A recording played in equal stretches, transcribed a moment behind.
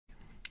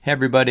Hey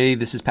everybody,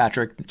 this is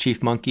Patrick, the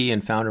Chief Monkey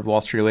and founder of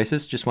Wall Street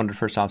Oasis. Just wanted to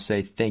first off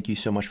say thank you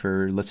so much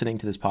for listening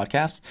to this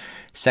podcast.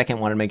 Second,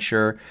 want to make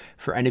sure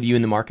for any of you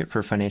in the market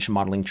for financial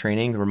modeling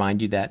training,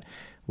 remind you that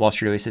Wall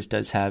Street Oasis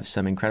does have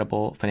some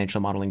incredible financial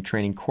modeling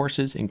training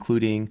courses,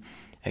 including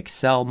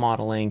Excel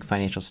modeling,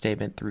 financial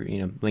statement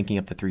through, linking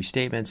up the three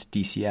statements,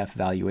 DCF,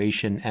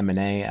 valuation,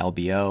 M&A,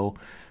 LBO,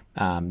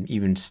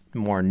 even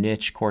more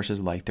niche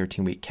courses like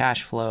 13-week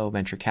cash flow,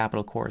 venture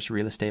capital course,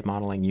 real estate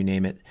modeling, you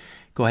name it.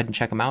 Go ahead and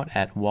check them out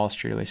at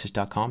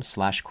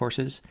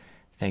wallstreetoasis.com/courses.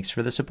 Thanks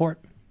for the support.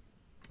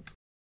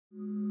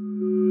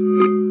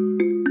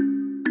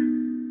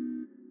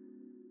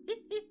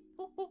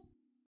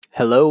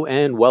 Hello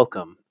and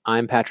welcome.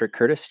 I'm Patrick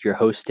Curtis, your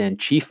host and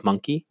Chief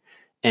Monkey,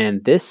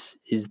 and this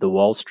is the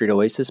Wall Street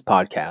Oasis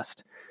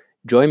podcast.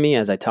 Join me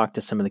as I talk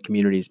to some of the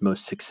community's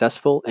most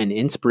successful and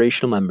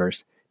inspirational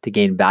members to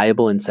gain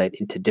valuable insight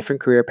into different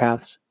career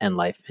paths and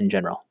life in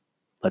general.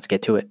 Let's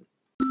get to it.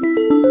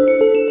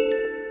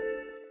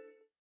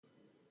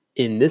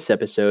 In this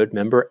episode,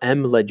 member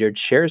M. Ledyard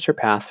shares her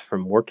path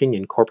from working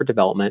in corporate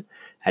development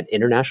at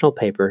International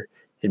Paper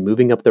and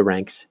moving up the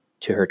ranks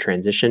to her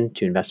transition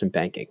to investment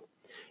banking.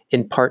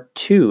 In part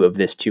 2 of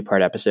this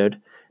two-part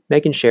episode,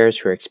 Megan shares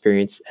her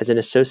experience as an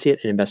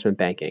associate in investment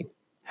banking,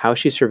 how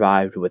she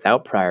survived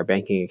without prior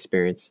banking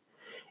experience,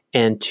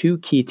 and 2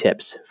 key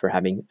tips for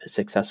having a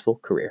successful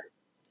career.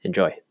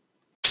 Enjoy.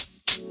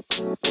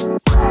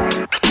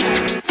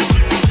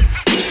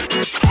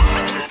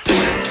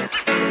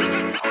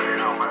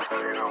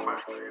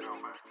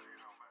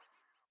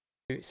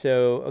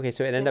 So it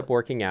ended up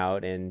working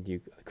out and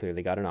you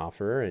clearly got an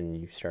offer and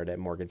you started at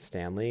Morgan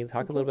Stanley.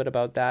 Talk a little bit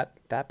about that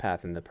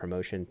path and the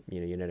promotion.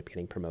 You ended up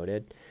getting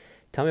promoted.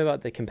 Tell me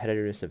about the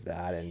competitiveness of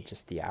that and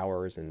just the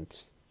hours and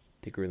just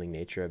the grueling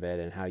nature of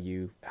it and how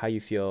you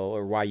feel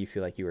or why you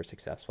feel like you were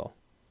successful.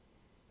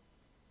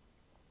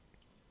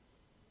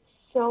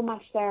 So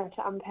much there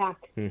to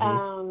unpack in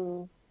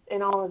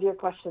all of your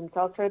questions.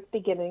 So I'll start at the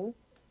beginning.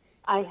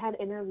 I had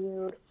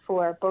interviewed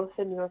for both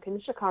the New York and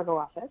the Chicago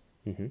office.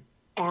 Mm-hmm.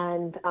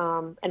 And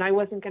I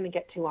wasn't going to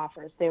get 2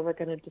 offers. They were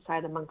going to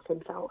decide amongst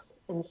themselves.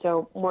 And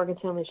so Morgan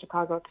Stanley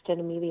Chicago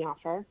extended me the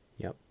offer.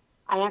 Yep.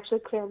 I actually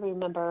clearly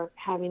remember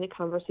having a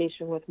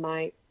conversation with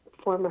my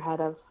former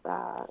head of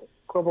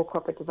global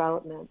corporate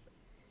development.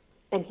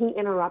 And he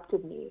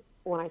interrupted me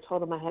when I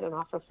told him I had an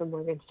offer from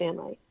Morgan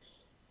Stanley.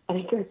 And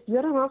he goes, "You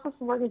had an offer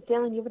from Morgan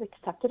Stanley and you haven't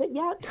accepted it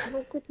yet?" And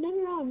I said,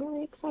 no, I'm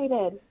really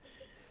excited.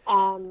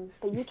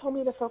 But you told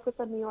me to focus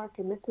on New York,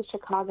 and this is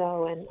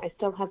Chicago, and I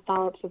still have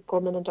follow-ups with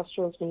Goldman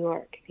Industrials New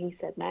York. And he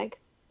said, "Meg,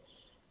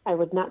 I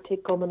would not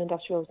take Goldman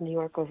Industrials New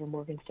York over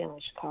Morgan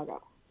Stanley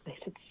Chicago." I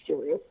said,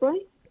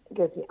 "Seriously?" He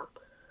goes, "Yeah."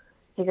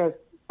 He goes,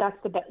 that's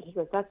the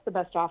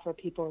best offer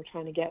people were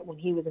trying to get when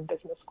he was in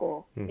business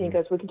school." Mm-hmm. And he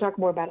goes, "We can talk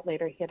more about it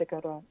later." He had to go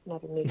to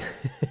another meeting.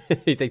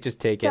 He's like, "Just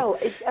take it." So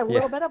it's a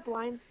little bit of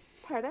blind.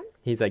 Pardon?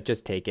 He's like,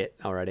 "Just take it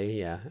already."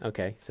 Yeah.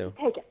 Okay. So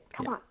take it.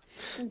 Come on.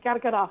 You got a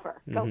good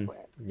offer. Go for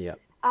it. Yeah.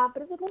 But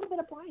it was a little bit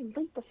of blind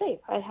leap of faith.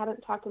 I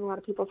hadn't talked to a lot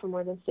of people from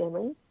Morgan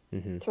Stanley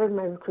through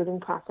my recruiting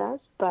process,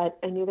 but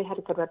I knew they had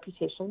a good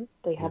reputation.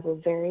 They have a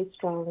very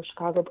strong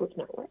Chicago booth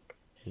network.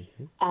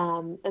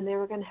 And they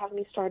were going to have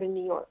me start in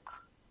New York.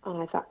 And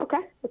I thought,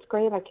 okay, that's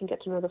great. I can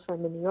get to know the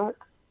firm in New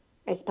York.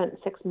 I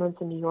spent 6 months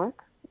in New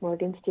York.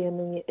 Morgan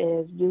Stanley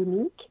is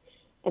unique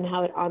in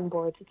how it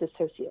onboards its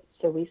associates.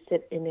 So we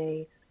sit in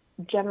a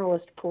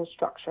generalist pool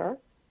structure,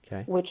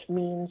 which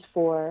means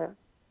for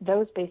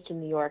those based in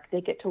New York, they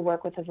get to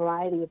work with a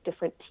variety of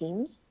different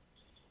teams,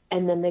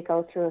 and then they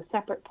go through a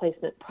separate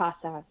placement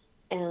process.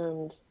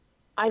 And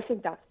I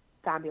think that's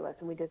fabulous.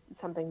 And we did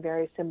something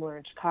very similar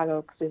in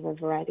Chicago because we have a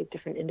variety of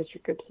different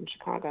industry groups in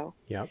Chicago.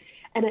 Yep.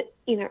 And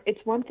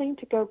it's one thing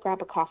to go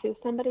grab a coffee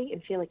with somebody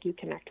and feel like you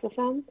connect with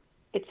them.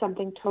 It's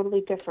something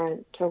totally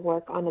different to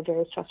work on a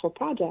very stressful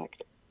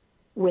project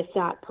with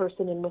that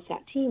person and with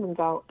that team and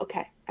go,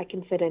 okay, I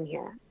can fit in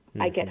here.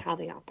 I get how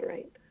they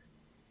operate.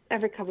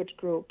 Every coverage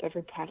group,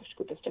 every product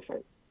group is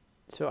different.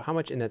 So how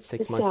much in that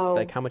 6 months,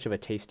 like how much of a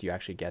taste do you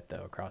actually get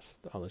though across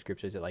all those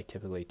groups? Is it like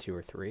typically 2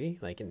 or 3?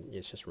 Like, and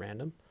it's just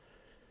random?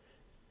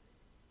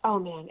 Oh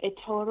man, it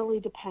totally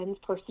depends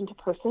person to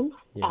person.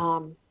 Yeah.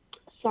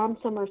 Some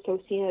summer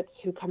associates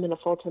who come in as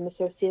full-time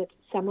associates,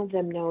 some of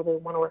them know they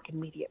want to work in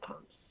media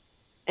comms.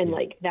 And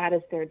like that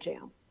is their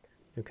jam.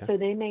 Okay. So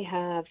they may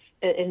have,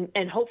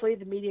 and hopefully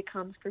the media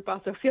comms group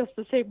also feels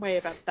the same way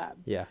about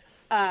them. Yeah.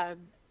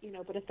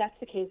 But if that's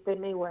the case, they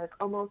may work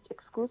almost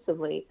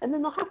exclusively, and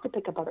then they'll have to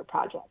pick up other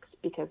projects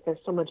because there's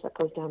so much that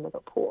goes down to the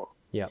pool.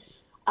 Yeah.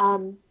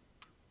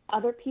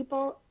 Other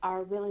people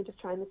are really just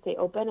trying to stay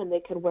open, and they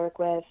could work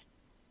with,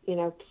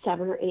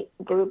 7 or 8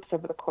 groups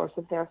over the course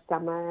of their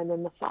summer and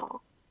then the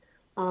fall.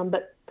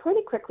 But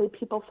pretty quickly,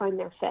 people find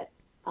their fit.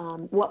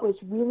 What was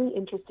really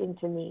interesting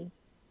to me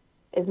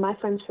is my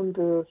friends from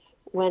Booth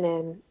went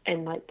in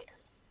and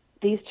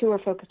these 2 were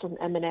focused on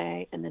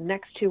M&A, and the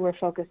next 2 were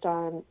focused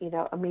on,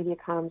 a media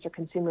comms or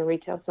consumer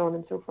retail, so on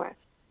and so forth.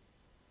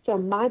 So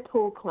my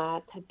pool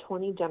class had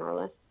 20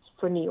 generalists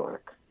for New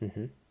York.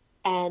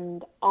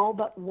 And all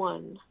but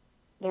one,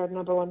 their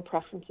number one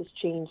preferences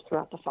changed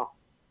throughout the fall.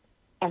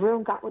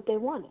 Everyone got what they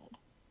wanted,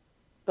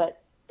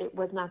 but it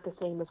was not the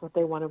same as what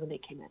they wanted when they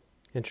came in.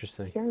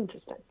 Interesting. Very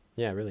interesting.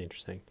 Yeah, really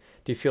interesting.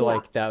 Do you feel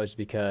like that was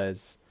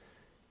because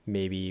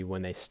maybe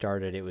when they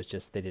started, it was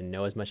just they didn't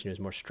know as much and it was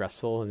more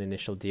stressful in the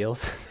initial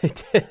deals they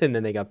did, and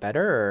then they got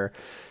better? Or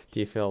do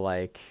you feel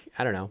like,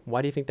 I don't know,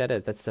 why do you think that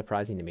is? That's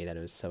surprising to me that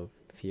it was so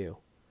few,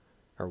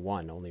 or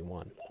only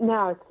one.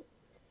 No,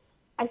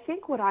 I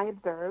think what I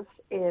observed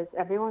is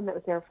everyone that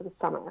was there for the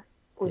summer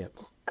was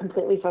just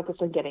completely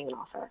focused on getting an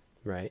offer.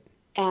 Right.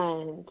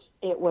 And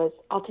it was,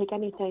 I'll take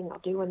anything, I'll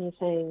do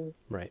anything.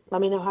 Right.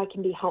 Let me know how I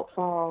can be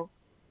helpful.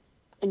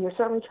 And you're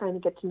certainly trying to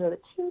get to know the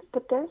teams,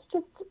 but there's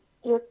just,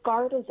 your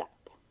guard is up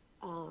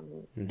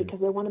because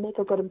they want to make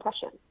a good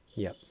impression.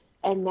 Yep.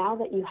 And now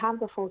that you have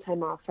the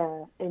full-time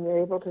offer and you're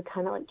able to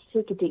kind of like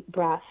take a deep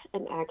breath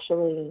and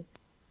actually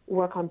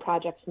work on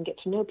projects and get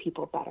to know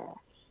people better,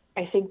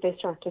 I think they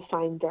start to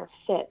find their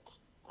fit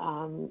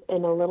in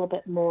a little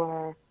bit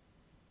more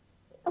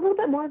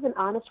of an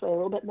honest way, a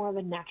little bit more of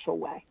a natural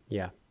way.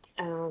 Yeah.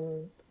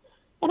 And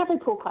every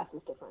pool class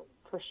is different,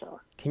 for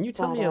sure. Can you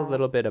tell me a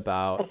little bit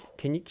about,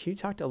 can you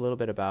talk a little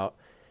bit about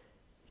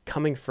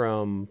coming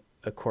from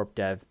a corp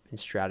dev and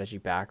strategy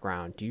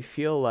background? Do you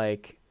feel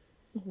like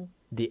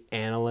the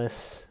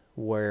analysts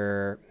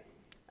were,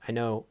 I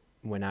know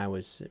when I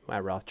was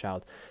at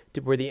Rothschild,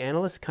 were the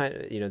analysts kind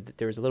of,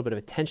 there was a little bit of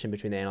a tension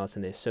between the analysts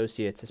and the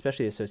associates,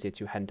 especially the associates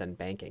who hadn't done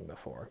banking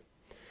before.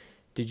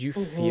 Did you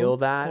feel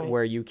that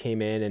where you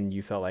came in and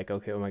you felt like,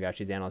 okay, oh my gosh,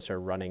 these analysts are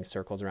running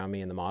circles around me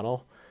in the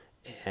model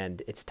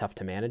and it's tough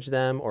to manage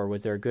them? Or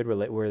was there a good,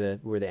 were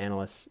the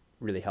analysts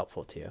really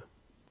helpful to you?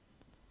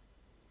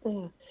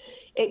 Yeah,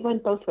 it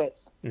went both ways.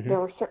 There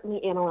were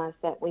certainly analysts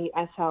that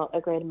I felt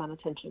a great amount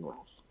of tension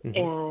with.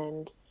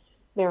 And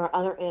there are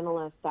other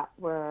analysts that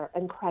were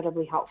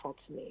incredibly helpful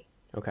to me.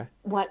 Okay.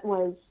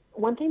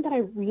 One thing that I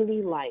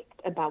really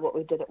liked about what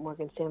we did at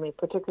Morgan Stanley,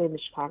 particularly in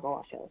the Chicago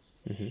office,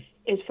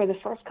 is for the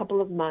first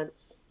couple of months,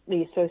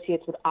 the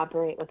associates would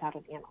operate without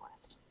an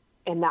analyst.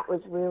 And that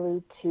was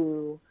really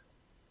to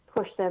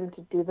push them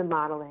to do the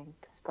modeling,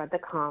 to spread the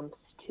comps,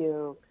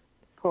 to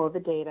pull the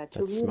data,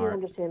 to really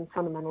understand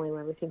fundamentally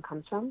where everything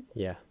comes from.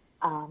 Yeah.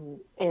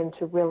 And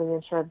to really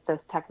ensure that those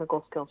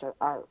technical skills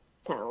are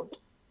sound.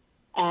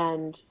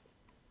 And,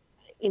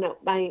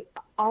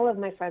 all of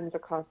my friends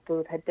across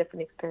Booth had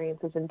different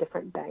experiences in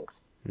different banks.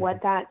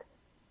 What that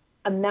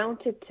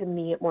amounted to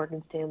me at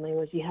Morgan Stanley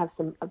was you have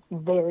some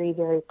very,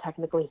 very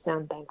technically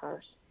sound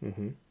bankers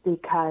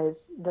because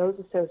those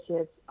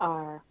associates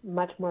are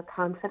much more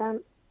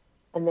confident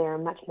and they are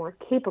much more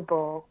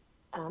capable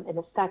and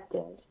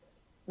effective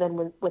than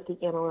with the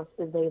analysts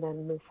as they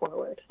then move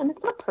forward. And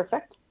it's not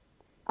perfect,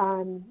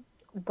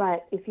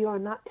 but if you are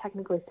not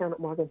technically sound at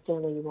Morgan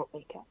Stanley, you won't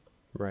make it.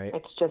 Right.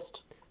 It's just...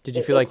 Did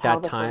you feel like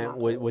that time,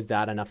 was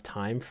that enough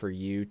time for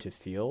you to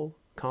feel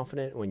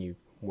confident when you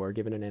were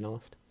given an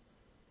analyst?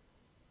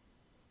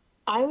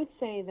 I would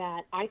say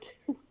that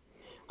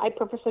I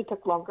purposely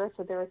took longer,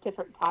 so there are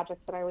different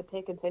projects that I would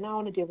take and say, no, I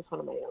want to do this one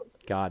on my own.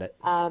 Got it.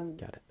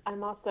 Got it.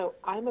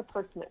 I'm a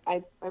person that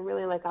I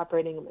really like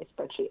operating in my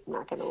spreadsheet, I'm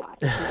not going to lie.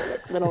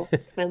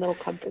 My little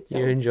comfort zone.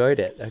 You enjoyed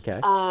it.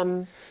 Okay.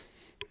 I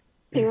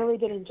really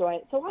did enjoy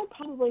it. So I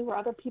probably, where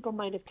other people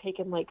might have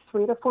taken like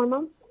 3 to 4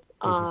 months,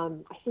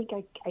 I think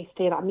I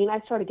stayed on. I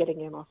started getting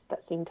analysts at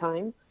that same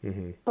time,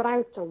 but I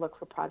would still look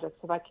for projects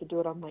if I could do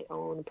it on my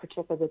own,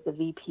 particularly with the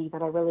VP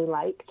that I really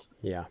liked.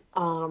 Yeah.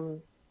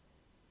 And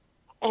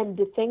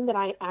the thing that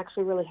I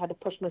actually really had to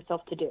push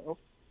myself to do,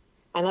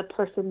 I'm a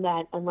person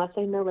that unless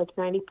I know like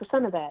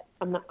 90% of it,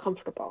 I'm not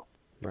comfortable.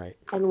 Right.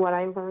 And what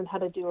I learned how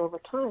to do over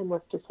time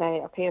was to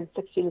say, okay, I'm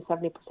 60 to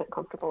 70%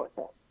 comfortable with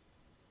this.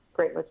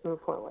 Great, let's move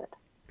forward.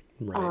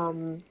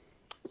 Right.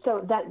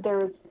 So that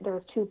there's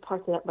 2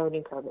 parts of that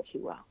learning curve, if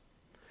you will.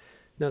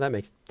 No, that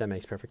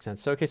makes perfect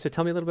sense. So, okay, so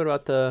tell me a little bit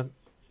about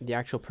the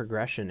actual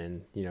progression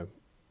and,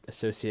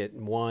 associate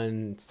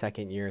 1,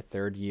 second year,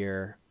 third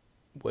year.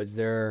 Was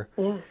there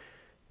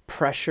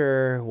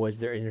pressure? Was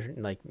there,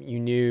 like, you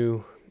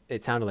knew,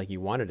 it sounded like you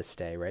wanted to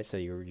stay, right? So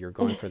you're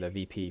going for the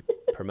VP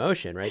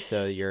promotion, right?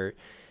 So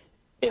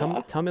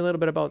tell me a little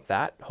bit about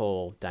that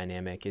whole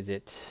dynamic. Is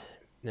it,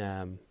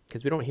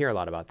 because we don't hear a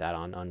lot about that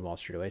on Wall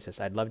Street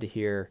Oasis. I'd love to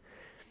hear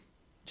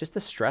just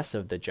the stress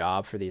of the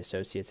job for the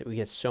associates. We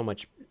get so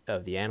much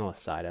of the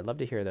analyst side. I'd love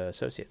to hear the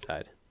associate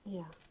side.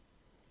 Yeah.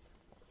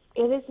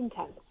 It is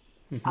intense.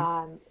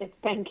 It's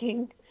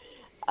banking.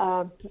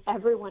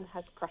 Everyone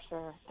has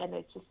pressure, and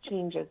it just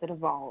changes. It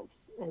evolves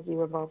as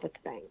you evolve with the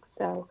bank.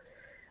 So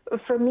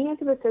for me as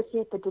an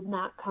associate that did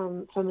not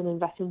come from an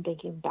investment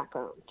banking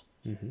background,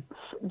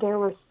 there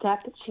were step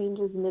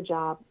changes in the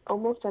job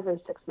almost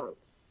every 6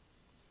 months.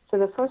 So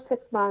the first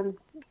 6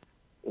 months,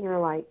 you're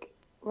like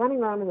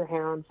running around with your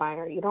hair on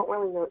fire. You don't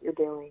really know what you're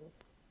doing.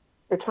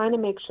 You're trying to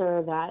make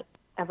sure that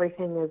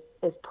everything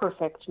is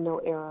perfect, no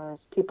errors.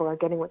 People are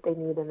getting what they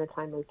need in a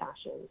timely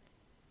fashion.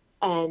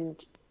 And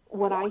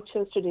what I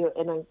chose to do,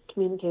 and I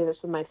communicated this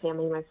with my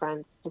family and my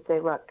friends, to say,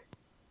 look,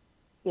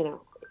 you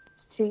know,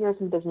 2 years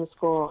in business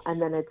school,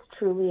 and then it's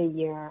truly a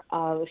year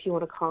of, if you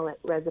want to call it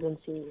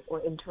residency or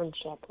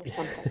internship or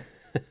something,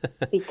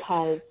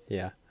 because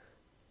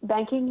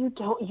banking, you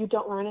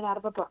don't learn it out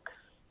of a book,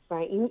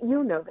 right?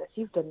 You know this,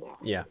 you've been there.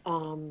 Yeah.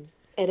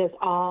 It is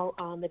all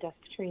on the desk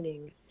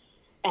training,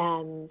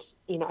 and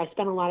I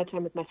spent a lot of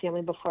time with my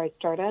family before I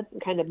started,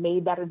 and kind of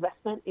made that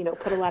investment.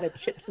 Put a lot of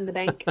chips in the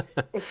bank,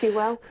 if you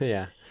will.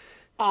 Yeah.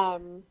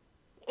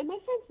 And my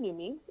friends knew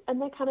me,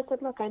 and they kind of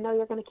said, "Look, I know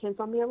you're going to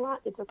cancel me a lot.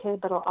 It's okay,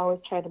 but I'll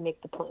always try to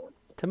make the plan."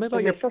 Tell me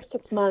about your first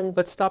 6 months.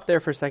 Let's stop there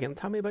for a second.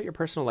 Tell me about your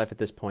personal life at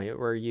this point.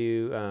 Were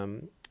you,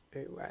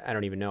 I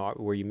don't even know,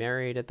 were you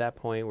married at that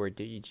point?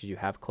 Did you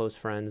have close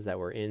friends that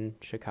were in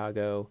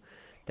Chicago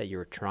that you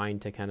were trying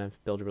to kind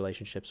of build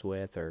relationships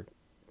with? Or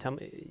tell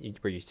me,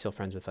 were you still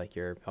friends with like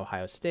your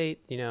Ohio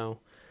State,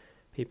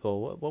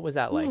 people? What was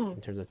that like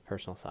in terms of the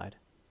personal side?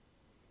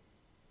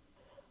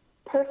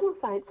 Personal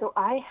side. So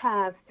I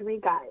have 3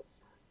 guys,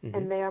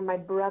 and they are my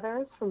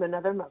brothers from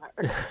another mother.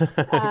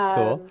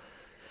 Cool.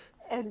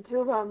 And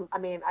 2 of them,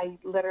 I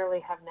literally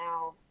have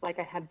now, I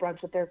had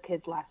brunch with their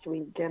kids last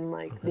week, and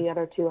the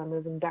other 2 are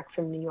moving back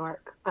from New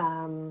York.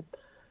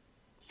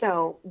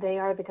 So they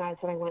are the guys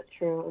that I went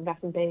through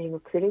investment banking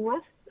recruiting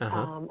with.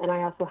 And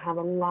I also have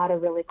a lot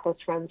of really close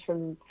friends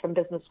from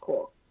business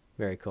school.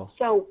 Very cool.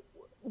 So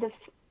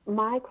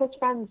my close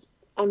friends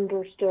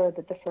understood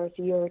that the first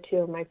year or 2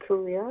 of my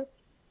career,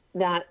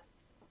 that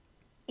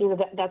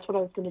that's what I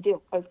was going to do.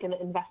 I was going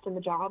to invest in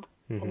the job,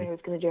 and I was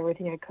going to do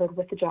everything I could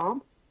with the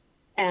job.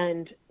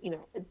 And,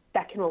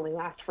 that can only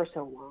last for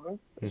so long,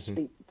 just to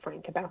be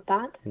frank about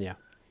that. Yeah.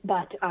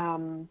 But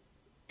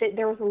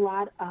there was a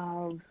lot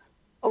of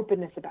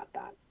openness about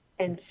that.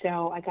 And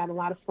so I got a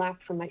lot of flack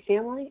from my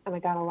family, and I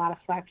got a lot of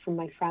flack from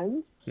my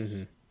friends.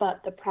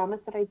 But the promise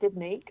that I did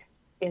make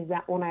is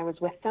that when I was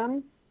with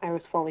them, I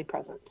was fully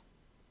present.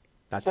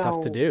 That's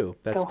tough to do.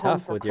 That's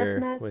tough with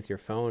your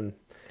phone.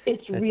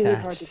 It's attached. really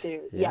hard to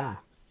do. Yeah.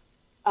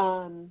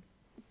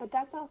 But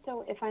that's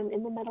also if I'm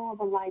in the middle of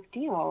a live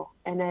deal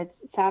and it's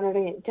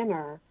Saturday at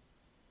dinner,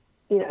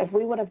 if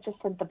we would have just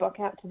sent the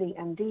book out to the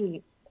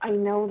MD, I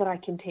know that I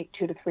can take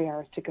 2 to 3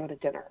 hours to go to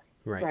dinner.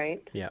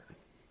 Right? Yeah.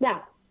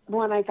 Now,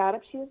 when I got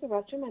up to use the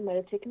restroom, I might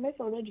have taken my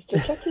phone and just to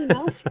check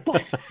emails.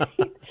 But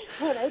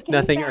when I came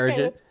Nothing back,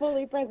 urgent. I was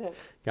fully present.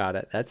 Got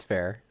it. That's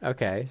fair.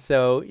 Okay.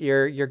 So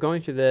you're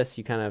going through this.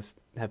 You kind of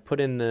have put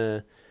in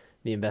the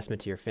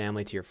investment to your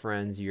family, to your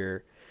friends.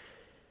 You're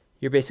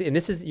basically,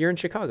 and you're in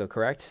Chicago,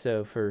 correct?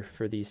 So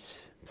for these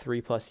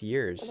 3+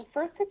 years. For the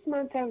first 6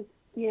 months, I was,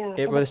 yeah.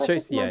 It was I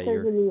was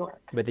in New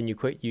York. But then you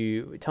quit.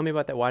 Tell me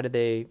about that. Why did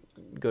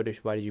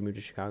you move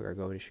to Chicago or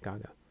go to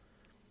Chicago?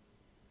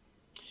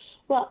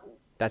 Well,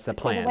 that's the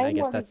plan. I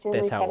guess that's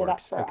how it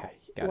works. Okay.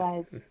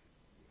 Got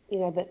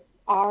it. That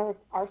our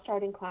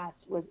starting class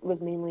was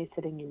mainly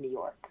sitting in New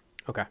York.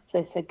 Okay.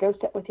 So they said, go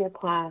sit with your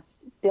class.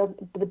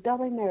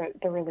 Building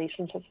the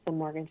relationships with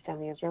Morgan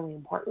Stanley is really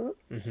important.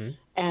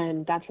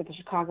 And that's where the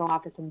Chicago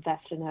office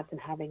invested in us and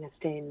having us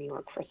stay in New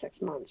York for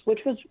 6 months,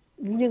 which was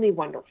really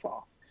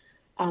wonderful.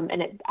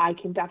 And I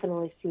can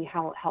definitely see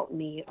how it helped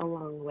me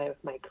along the way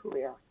with my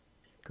career.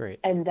 Great.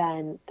 And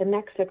then the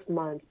next 6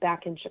 months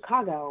back in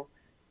Chicago,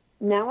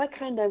 now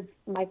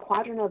my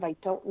quadrant of I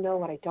don't know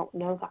what I don't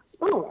know got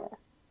smaller.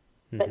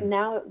 But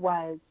now it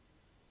was,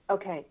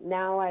 okay,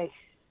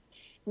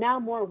 now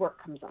more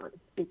work comes on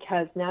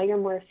because now you're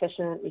more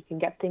efficient. You can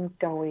get things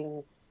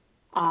going,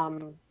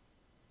 and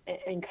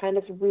kind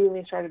of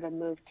really started to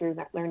move through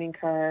that learning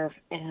curve.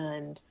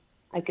 And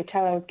I could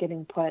tell I was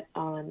getting put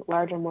on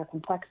larger, more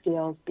complex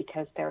deals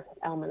because there was an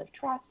element of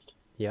trust.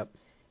 Yep.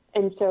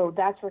 And so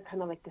that's where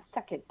kind of the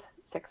second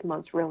 6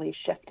 months really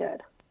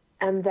shifted.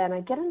 And then I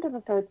get into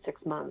the third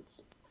 6 months.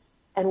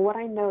 And what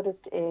I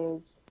noticed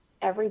is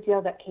every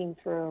deal that came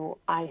through,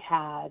 I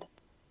had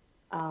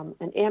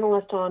an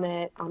analyst on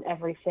it, on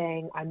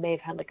everything. I may have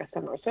had a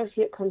summer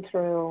associate come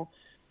through,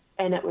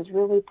 and it was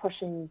really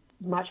pushing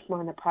much more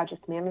on the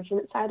project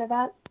management side of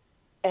it.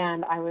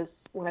 And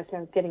when I said I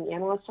was getting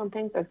analysts on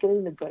things, I was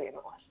getting the good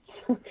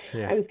analysts.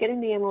 Yeah. I was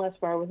getting the analysts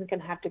where I wasn't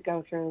going to have to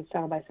go through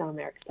cell by cell in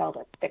their Excel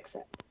to fix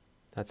it.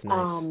 That's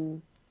nice.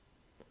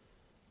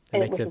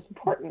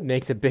 It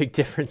makes a big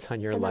difference on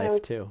your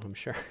life too, I'm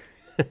sure.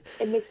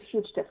 It makes a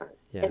huge difference.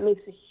 Yeah. It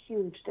makes a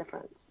huge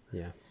difference.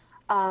 Yeah.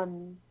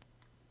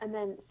 And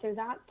then, so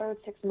that third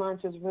 6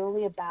 months was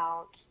really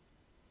about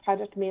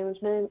project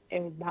management.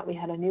 It was about, we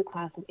had a new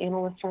class of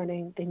analysts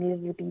starting. They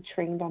needed to be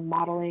trained on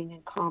modeling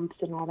and comps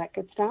and all that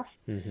good stuff.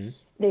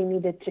 They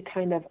needed to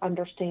kind of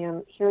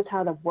understand, here's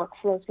how the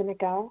workflow is going to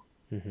go.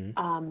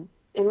 And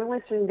really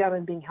sitting down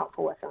and being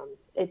helpful with them.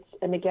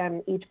 And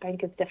again, each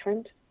bank is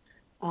different.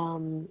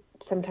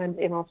 Sometimes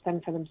analysts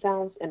spend for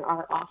themselves. In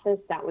our office,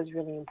 that was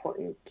really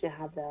important to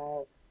have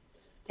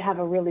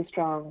a really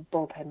strong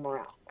bullpen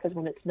morale, because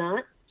when it's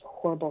not, it's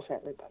horrible for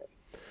everybody.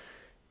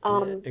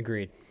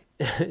 Agreed.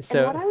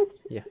 So I would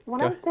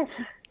say,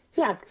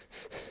 yeah.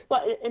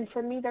 Well, and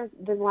for me, there's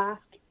the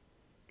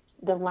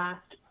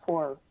last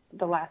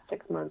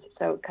 6 months.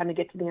 So kind of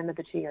get to the end of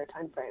the 2-year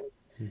time frame.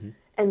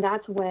 And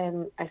that's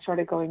when I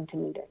started going to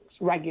meetings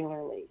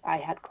regularly. I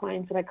had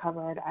clients that I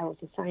covered. I was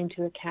assigned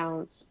to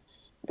accounts.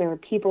 There were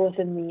people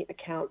within the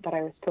account that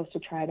I was supposed to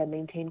try to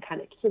maintain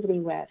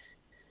connectivity with.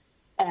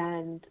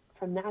 And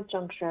from that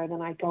juncture,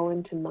 then I go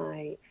into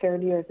my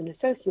third year as an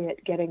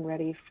associate, getting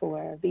ready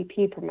for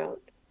VP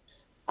promote.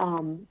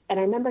 And I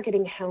remember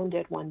getting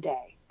hounded one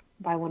day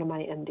by one of my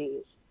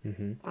MDs.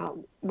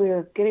 We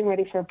were getting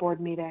ready for a board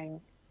meeting.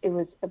 It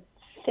was a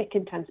thick,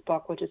 intense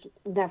book, which is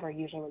never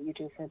usually what you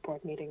do for a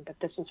board meeting, but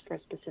this was for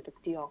a specific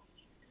deal.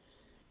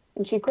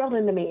 And she grilled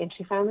into me, and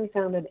she finally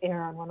found an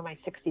error on one of my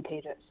 60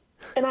 pages.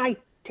 And I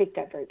take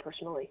that very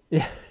personally.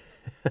 Yeah.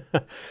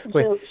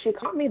 So she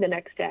caught me the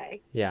next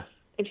day. Yeah.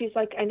 And she's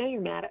like, I know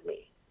you're mad at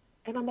me.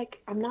 And I'm like,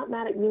 I'm not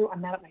mad at you.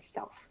 I'm mad at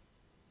myself.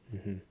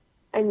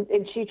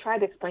 And she tried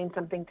to explain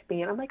something to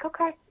me. And I'm like,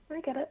 okay, I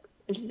get it.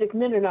 And she's like,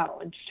 no.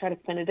 And she tried to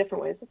explain it a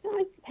different way. I was like,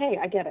 no, hey,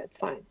 I get it. It's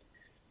fine.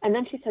 And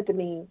then she said to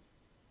me,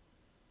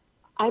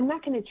 I'm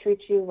not going to treat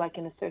you like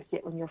an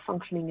associate when you're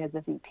functioning as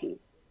a VP.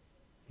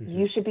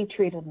 You should be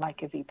treated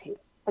like a VP.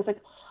 I was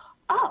like,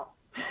 oh,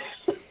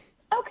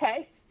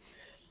 okay.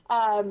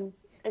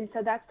 And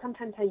so that's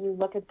sometimes how you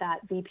look at that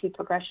VP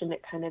progression.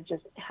 It kind of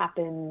just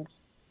happens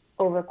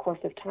over a course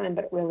of time,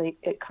 but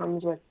it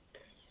comes with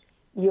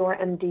your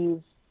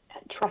MDs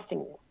trusting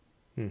you.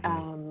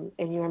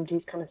 And your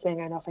MD's kind of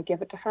saying, I know if I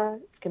give it to her,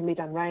 it's going to be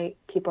done right.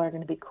 People are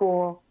going to be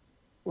cool.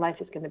 Life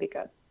is going to be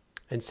good.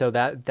 And so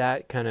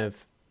that kind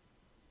of,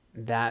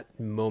 that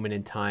moment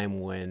in time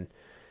when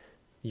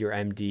your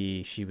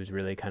MD, she was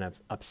really kind of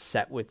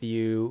upset with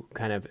you,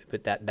 kind of,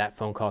 but that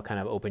phone call kind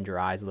of opened your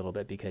eyes a little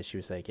bit, because she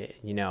was like,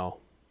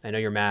 I know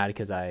you're mad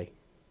because I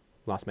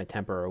lost my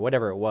temper or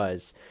whatever it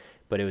was,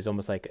 but it was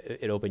almost like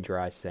it opened your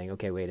eyes saying,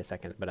 okay, wait a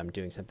second, but I'm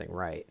doing something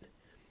right.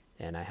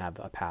 And I have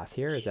a path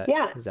here. Is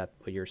that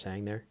what you're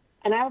saying there?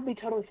 And I will be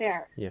totally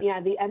fair.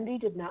 Yeah, the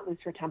MD did not lose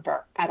her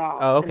temper at all.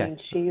 Oh, okay. I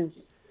mean,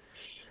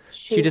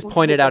 she just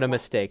pointed out a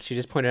mistake. She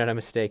just pointed out a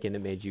mistake, and it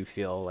made you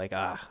feel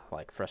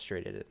like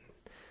frustrated.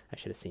 I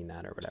should have seen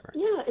that or whatever.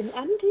 Yeah, and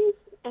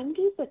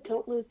MDs that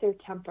don't lose their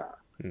temper,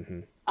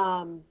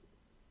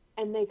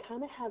 and they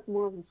kind of have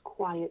more of this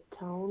quiet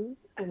tone,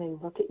 and they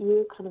look at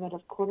you kind of out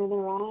of the corner of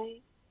their eye.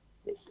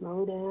 They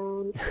slow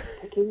down,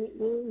 looking at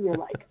you. You're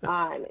like,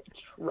 I'm in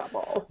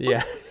trouble.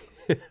 Yeah.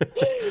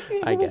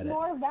 I get it.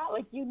 More of that,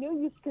 like, you knew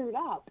you screwed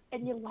up,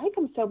 and you like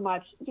them so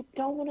much, you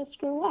don't want to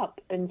screw up.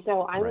 And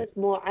so I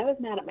was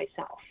mad at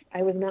myself.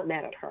 I was not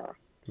mad at her.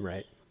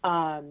 Right.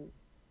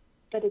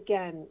 But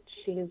again,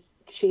 she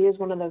is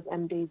one of those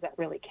MDs that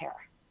really care.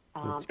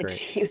 That's great.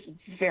 And she's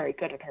very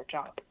good at her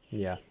job.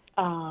 Yeah.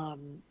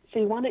 So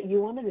you wanted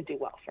to do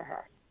well for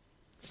her.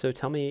 So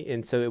tell me,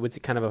 and so it was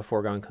kind of a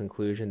foregone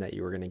conclusion that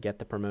you were going to get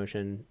the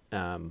promotion.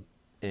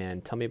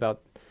 And tell me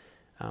about,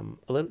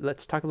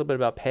 let's talk a little bit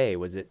about pay.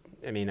 Was it,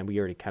 I mean, we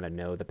already kind of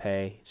know the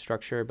pay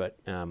structure, but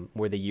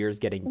were the years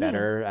getting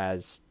better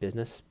as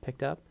business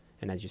picked up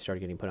and as you started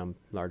getting put on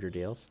larger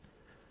deals?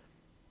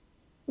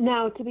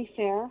 No, to be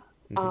fair,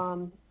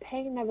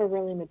 pay never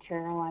really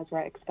materialized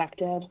where I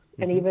expected.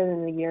 And even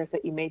in the years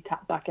that you made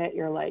top bucket,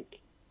 you're like,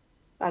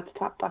 that's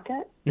top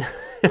bucket?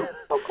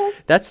 Okay.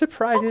 That's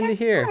surprising to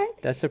hear. Right.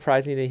 That's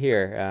surprising to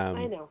hear.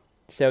 I know.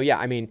 So yeah,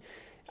 I mean,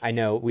 I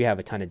know we have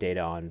a ton of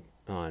data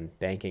on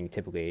banking.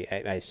 Typically,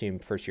 I assume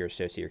first year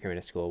associate, you're coming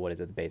to school. What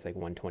is it? The base like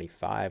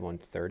 125,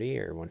 130,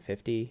 or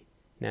 150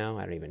 now?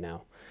 I don't even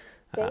know.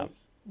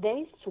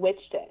 They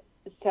switched it.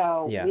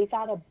 So we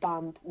got a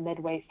bump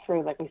midway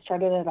through. Like, we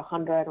started at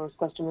 100 and we're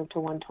supposed to move to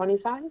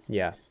 125.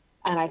 Yeah.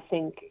 And I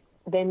think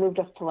they moved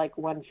us to like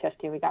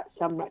 150. We got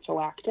some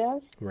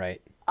retroactive.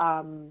 Right.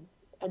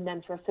 And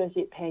then for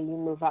associate pay, you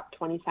move up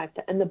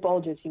 25,000. And the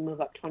bulges, you move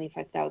up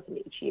 25,000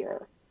 each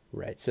year.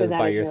 Right. So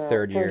by your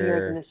third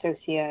year as an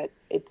associate,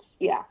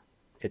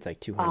 it's like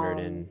 200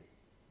 and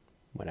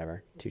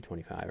whatever,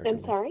 225 or something.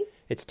 I'm sorry?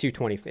 It's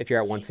 220. If you're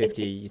at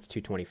 150, it's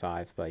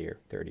 225 by your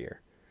third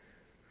year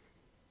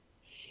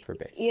for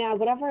base. Yeah,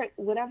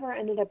 whatever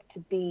ended up to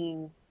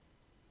being,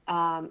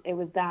 it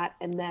was that.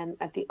 And then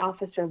at the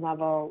officer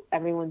level,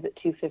 everyone's at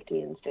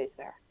 250 and stays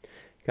there.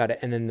 Got it.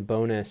 And then the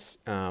bonus,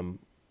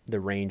 the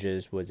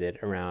ranges, was it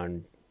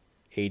around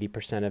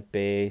 80% of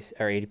base,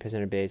 or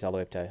 80% of base all the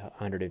way up to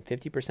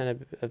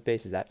 150% of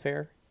base? Is that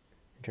fair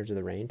in terms of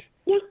the range?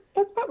 Yeah,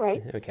 that's about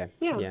right. Okay.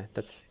 Yeah.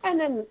 That's. And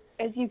then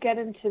as you get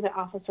into the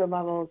officer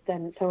levels,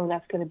 then some of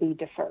that's going to be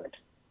deferred.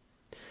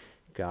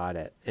 Got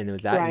it. And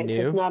was that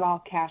new? It's not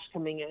all cash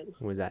coming in.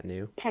 Was that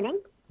new? Pardon?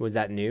 Was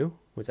that new?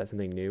 Was that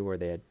something new where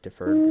they had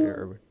deferred?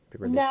 Or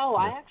no,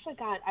 I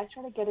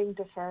started getting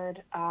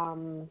deferred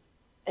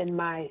in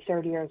my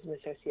third year as an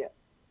associate.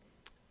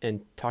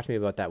 And talk to me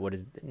about that.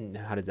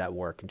 How does that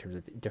work in terms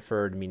of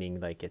deferred, meaning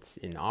like it's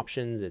in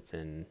options, it's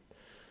in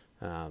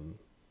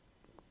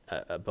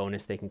a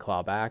bonus they can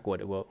claw back?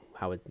 What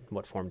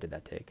form did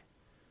that take?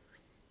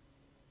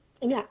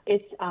 Yeah,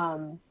 it's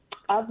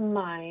of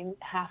mine,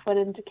 half went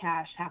into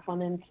cash, half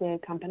went into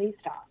company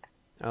stock.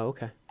 Oh,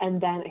 okay.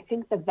 And then I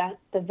think the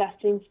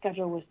vesting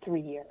schedule was 3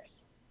 years.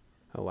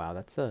 Oh, wow.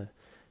 That's some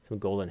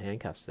golden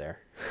handcuffs there.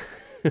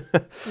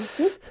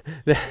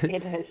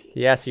 It is.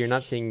 Yeah, so you're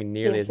not seeing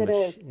nearly Yes, as much,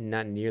 it is.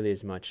 not nearly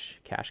as much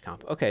cash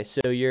comp. Okay,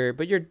 so you're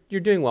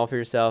doing well for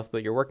yourself,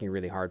 but you're working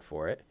really hard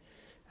for it.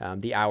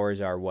 The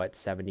hours are what,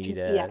 70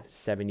 Yeah. to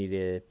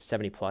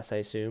 70 plus, I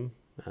assume,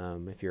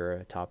 if you're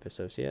a top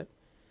associate.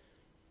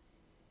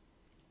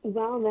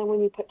 Well, then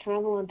when you put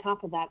travel on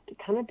top of that, it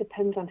kind of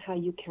depends on how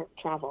you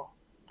travel.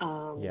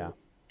 Yeah.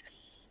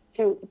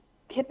 So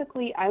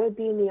typically I would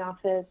be in the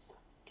office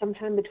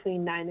sometime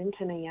between 9 and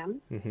 10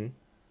 a.m. Mm-hmm.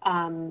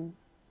 On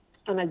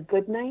a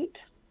good night,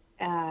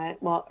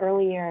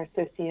 early year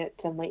associate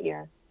to late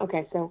year.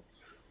 Okay, so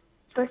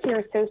first year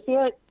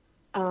associate,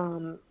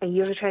 I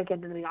usually try to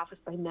get into the office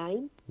by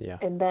 9. Yeah.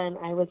 And then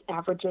I was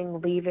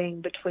averaging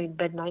leaving between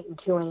midnight and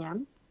 2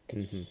 a.m.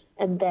 Mm-hmm.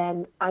 And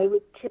then I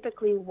would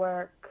typically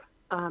work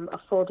a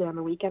full day on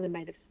the weekend. I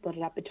might have split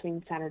it up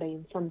between Saturday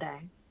and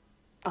Sunday.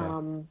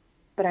 Okay.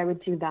 But I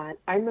would do that.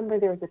 I remember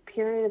there was a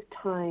period of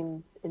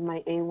time in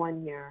my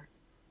A1 year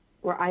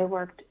where I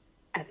worked,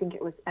 I think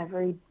it was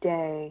every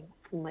day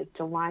from like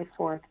July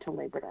 4th to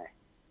Labor Day.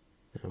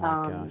 Oh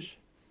my gosh.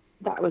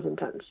 That was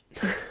intense.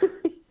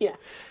 Yeah.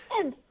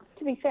 And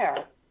to be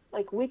fair,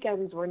 like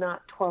weekends were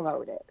not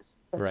 12-hour days.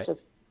 That's Right.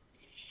 just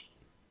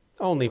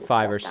Only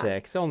 5 or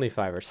 6. Only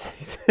 5 or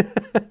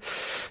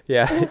 6.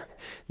 Yeah.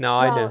 No,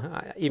 I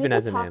know. Even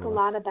as an analyst.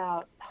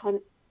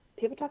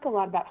 People talk a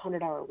lot about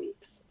 100-hour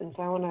weeks. And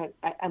so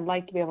I'd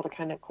like to be able to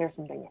kind of clear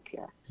something up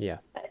here. Yeah.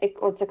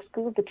 Let's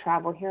exclude the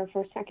travel here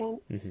for a second.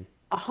 Mm-hmm.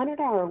 A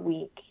 100-hour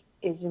week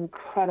is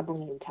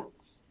incredibly intense.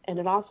 And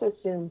it also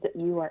assumes that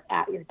you are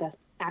at your desk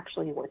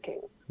actually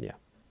working. Yeah.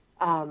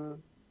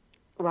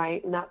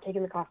 Right? Not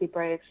taking the coffee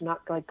breaks,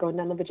 not like going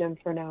down to the gym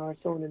for an hour,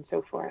 so on and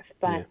so forth.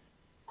 But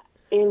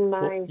in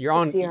my you're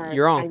on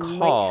I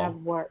call. might have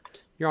worked.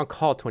 You're on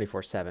call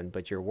 24/7,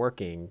 but you're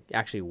working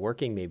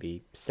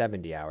maybe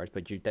 70 hours,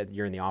 but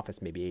you're in the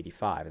office maybe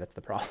 85. That's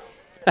the problem.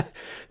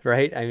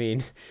 Right? I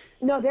mean,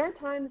 no, there are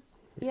times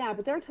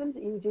that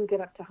you do get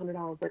up to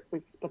 100-hour work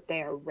weeks, but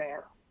they are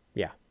rare.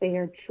 Yeah. They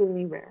are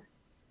truly rare.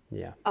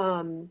 Yeah.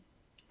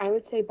 I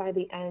would say by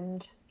the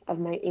end of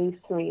my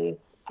A3,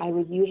 I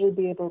would usually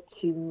be able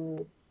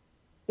to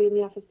be in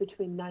the office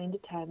between 9 to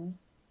 10,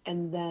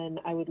 and then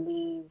I would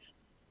leave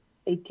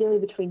ideally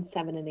between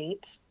 7 and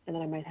 8, and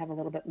then I might have a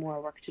little bit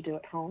more work to do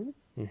at home.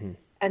 Mm-hmm.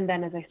 And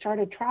then as I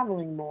started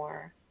traveling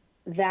more,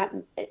 that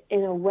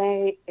in a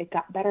way it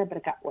got better, but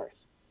it got worse.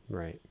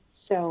 Right.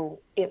 So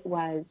it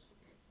was,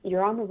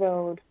 you're on the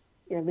road,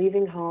 you're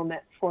leaving home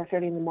at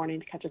 4:30 in the morning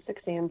to catch a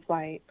 6 a.m.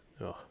 flight.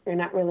 Ugh. You're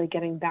not really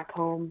getting back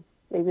home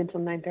maybe until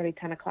 9:30,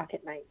 10 o'clock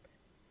at night.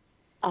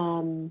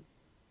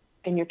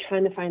 And you're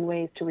trying to find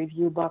ways to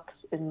review books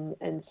and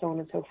so on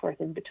and so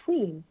forth in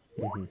between.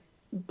 Mm-hmm.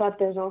 But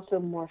there's also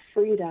more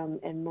freedom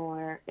and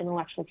more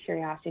intellectual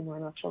curiosity, more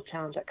intellectual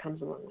challenge that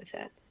comes along with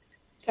it.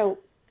 So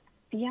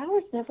the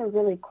hours never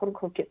really, quote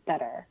unquote, get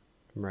better.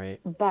 Right.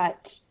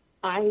 But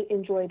I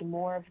enjoyed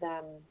more of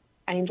them.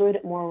 I enjoyed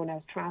it more when I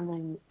was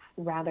traveling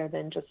rather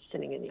than just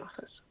sitting in the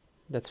office.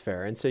 That's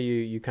fair. And so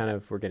you kind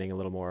of were getting a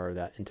little more of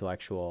that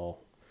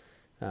intellectual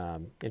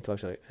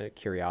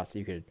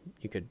curiosity.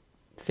 You could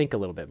think a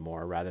little bit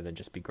more rather than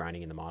just be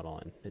grinding in the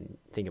model and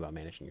think about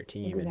managing your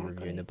team and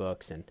reviewing the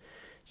books. And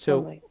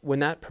so when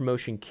that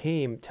promotion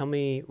came, tell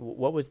me,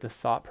 what was the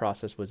thought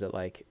process? Was it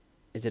like,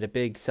 is it a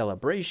big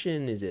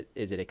celebration? Is it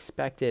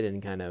expected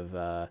and kind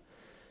of,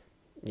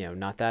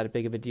 not that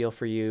big of a deal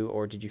for you?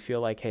 Or did you feel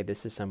like, hey,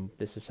 this is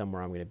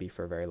somewhere I'm going to be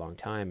for a very long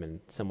time,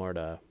 and similar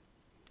to,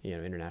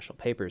 International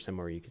Papers,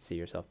 somewhere you could see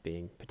yourself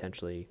being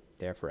potentially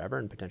there forever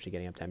and potentially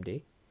getting up to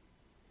MD?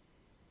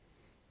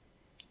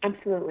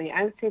 Absolutely.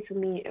 I would say for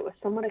me, it was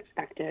somewhat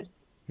expected.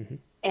 Mm-hmm.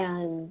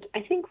 And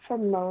I think for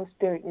most,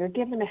 you're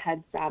given a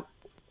heads up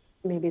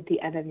maybe at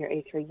the end of your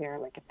A3 year,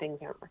 like if things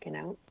aren't working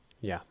out.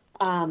 Yeah.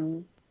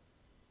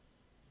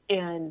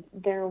 And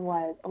there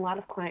was a lot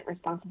of client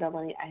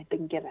responsibility I had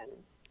been given.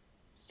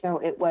 So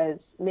it was,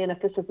 man,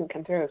 if this doesn't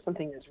come through,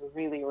 something is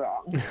really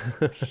wrong.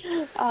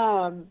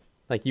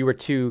 Like you were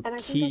too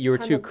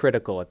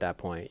critical at that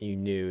point. You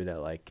knew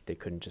that like they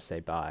couldn't just say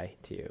bye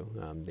to you.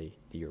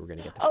 You were going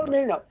to get the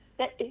promotion. No.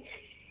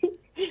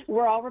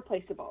 We're all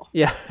replaceable.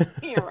 Yeah.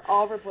 We're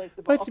all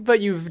replaceable.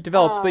 But you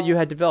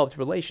had developed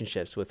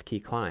relationships with key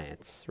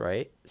clients,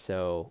 right?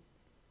 So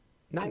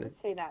I would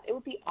say that it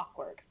would be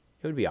awkward.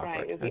 It would be awkward.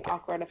 Right? It would be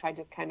awkward if I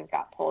just kind of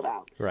got pulled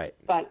out. Right.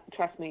 But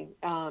trust me,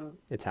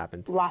 it's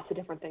happened. Lots of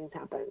different things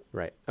happen.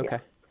 Right. Okay.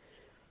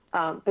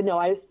 Yeah. But no,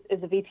 as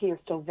a VP, you're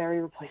still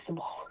very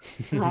replaceable.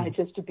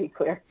 Just to be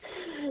clear.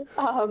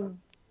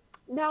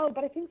 No,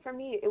 but I think for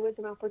me, it was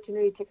an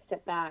opportunity to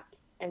step back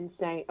and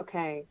say,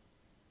 okay,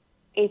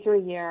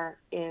 A3 year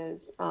is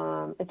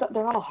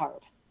they're all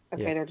hard.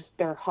 Okay, yeah.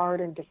 They're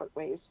hard in different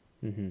ways.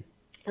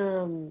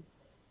 Mm-hmm.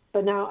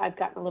 But now I've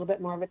gotten a little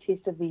bit more of a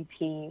taste of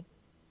VP.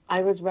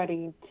 I was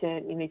ready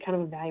to kind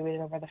of evaluate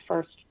it over the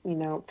first 3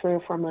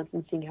 or 4 months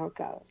and seeing how it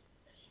goes.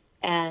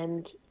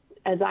 And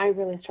as I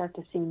really start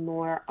to see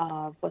more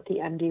of what the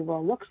MD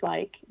role looks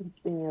like,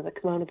 the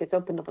kimono gets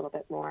opened a little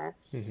bit more.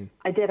 Mm-hmm.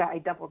 I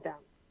doubled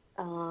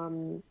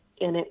down.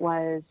 And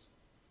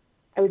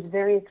I was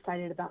very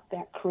excited about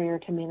that career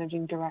to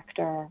managing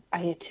director. I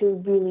had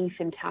two really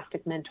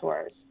fantastic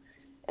mentors,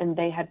 and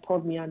they had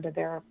pulled me onto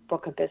their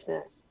book of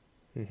business.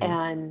 Mm-hmm.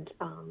 And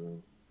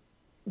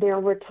there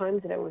were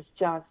times that it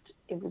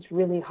was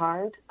really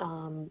hard.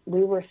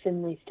 We were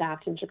thinly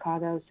staffed in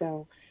Chicago,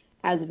 so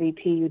as a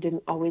VP, you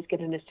didn't always get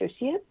an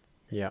associate.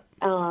 Yeah.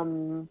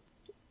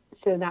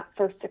 So that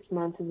first 6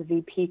 months as a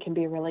VP can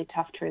be a really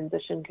tough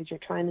transition because you're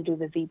trying to do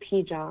the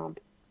VP job,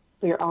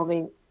 but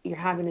you're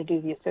having to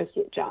do the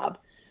associate job.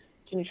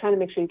 So you're trying to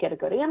make sure you get a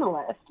good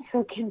analyst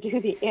who can do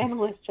the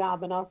analyst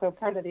job and also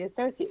part of the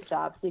associate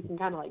job, so you can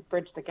kind of like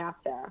bridge the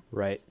gap there.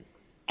 Right.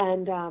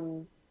 And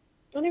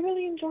I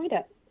really enjoyed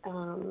it. It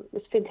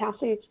was a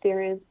fantastic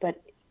experience, but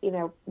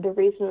the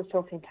reason it was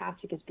so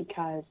fantastic is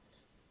because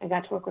I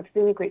got to work with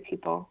really great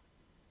people.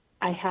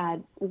 I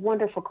had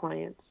wonderful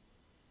clients,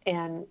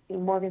 and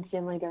in Morgan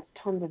Stanley, there's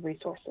tons of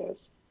resources.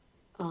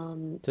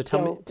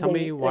 So tell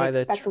me why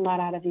they expect a lot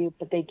out of you,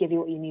 but they give you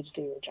what you need to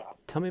do your job.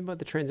 Tell me about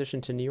the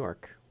transition to New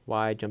York.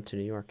 Why jump to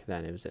New York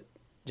then? Was it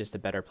just a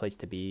better place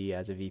to be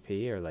as a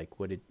VP, or like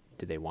did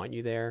they want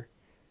you there?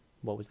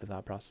 What was the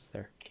thought process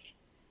there?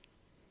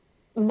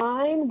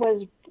 Mine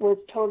was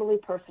totally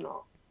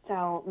personal.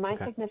 So my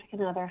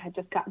significant other had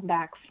just gotten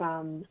back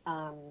from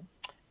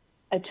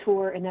a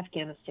tour in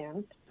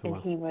Afghanistan, and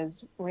he was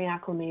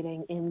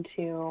reacclimating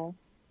into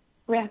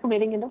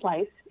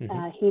life.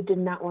 Mm-hmm. He did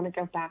not want to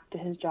go back to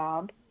his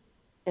job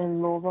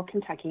in Louisville,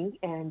 Kentucky,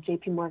 and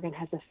JP Morgan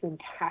has a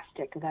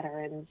fantastic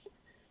veterans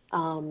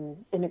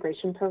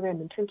integration program,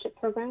 internship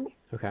program.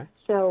 Okay.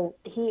 So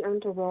he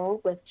earned a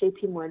role with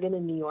JP Morgan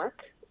in New York,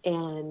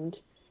 and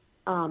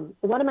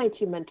one of my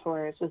two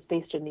mentors was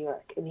based in New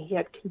York, and he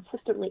had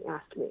consistently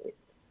asked me,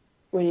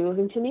 "When are you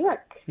moving to New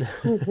York?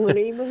 When are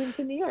you moving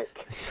to New York?"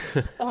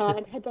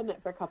 And had done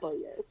that for a couple of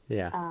years.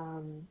 Yeah.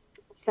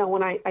 So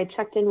when I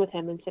checked in with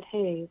him and said,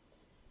 "Hey,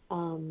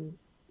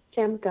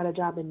 Sam's got a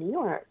job in New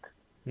York,"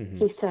 mm-hmm.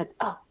 he said,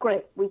 "Oh,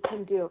 great, we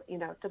can do,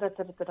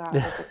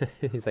 da-da-da-da-da."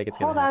 He's like, "It's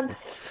going to happen."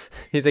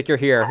 He's like, "You're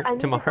here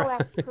tomorrow." I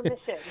need to go ask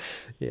permission.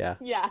 Yeah.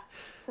 Yeah. I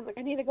was like,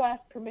 I need to go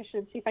ask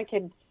permission, see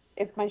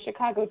if my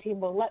Chicago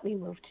team will let me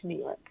move to New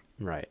York.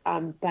 Right.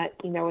 But,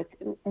 with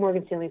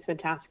Morgan Stanley's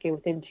fantastic.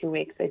 Within 2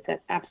 weeks, they said,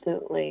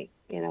 absolutely.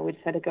 We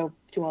just had to go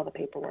do all the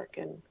paperwork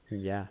and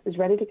was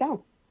ready to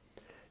go.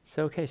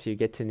 So you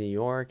get to New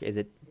York. Is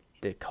it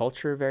the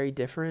culture very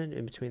different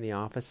in between the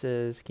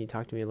offices? Can you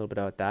talk to me a little bit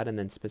about that? And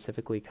then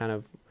specifically kind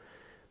of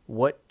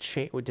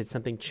did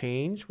something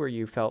change where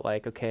you felt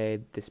like, okay,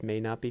 this may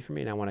not be for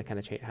me and I want to kind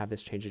of have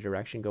this change of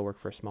direction, go work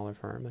for a smaller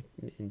firm,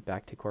 like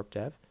back to Corp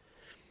Dev?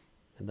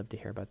 I'd love to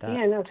hear about that.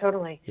 Yeah, no,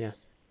 totally. Yeah.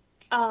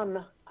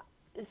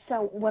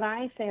 So what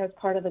I say as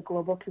part of the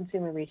global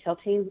consumer retail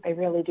team, I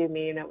really do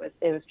mean it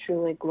was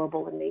truly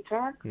global in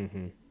nature.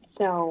 Mm-hmm.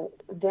 So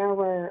there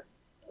were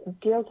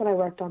deals that I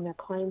worked on, there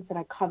clients that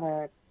I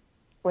covered,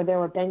 where there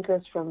were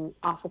bankers from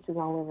offices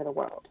all over the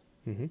world.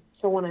 Mm-hmm.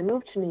 So when I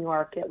moved to New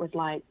York, it was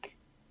like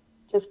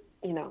just,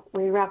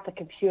 when you wrap the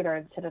computer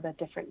and sit at a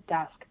different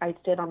desk, I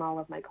stayed on all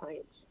of my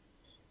clients.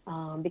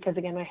 Because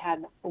again, I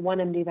had one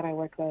MD that I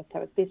worked with that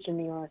was based in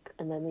New York,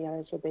 and then the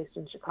others were based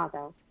in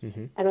Chicago.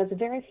 Mm-hmm. And it was a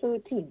very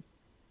fluid team.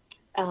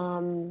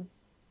 And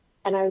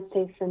I would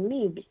say for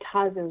me,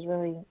 because I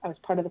was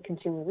part of the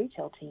consumer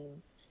retail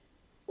team,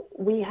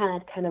 we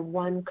had kind of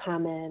one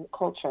common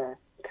culture,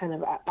 kind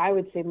of, I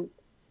would say,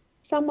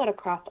 somewhat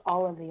across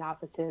all of the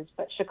offices,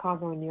 but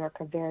Chicago and New York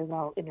are very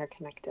well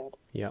interconnected.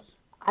 Yep.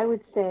 I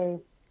would say,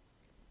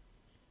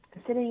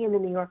 sitting in the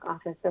New York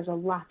office, there's a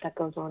lot that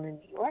goes on in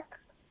New York.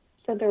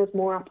 So there was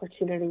more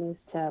opportunities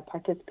to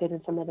participate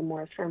in some of the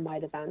more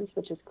firm-wide events,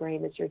 which is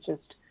great as you're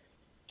just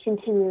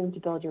continuing to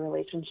build your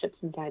relationships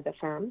inside the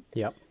firm.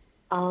 Yep.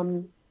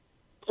 And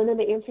then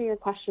to answer your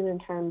question in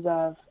terms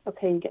of,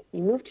 okay,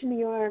 you moved to New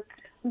York,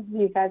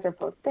 you guys are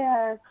both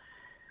there.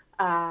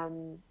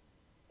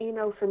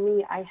 For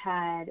me, I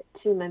had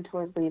two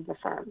mentors leave the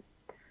firm,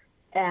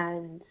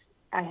 and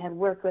I had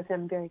worked with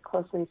them very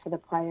closely for the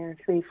prior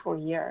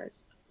 3-4 years.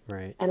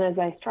 Right. And as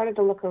I started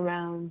to look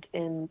around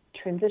and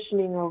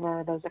transitioning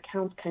over, those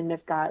accounts kind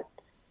of got,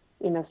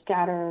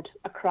 scattered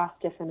across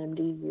different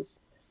MDs.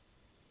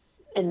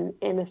 And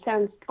in a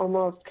sense,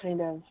 almost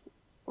kind of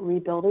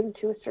rebuilding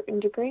to a certain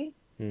degree.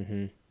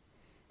 Mm-hmm.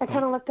 I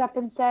kind of looked up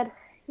and said,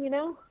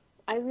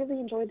 I really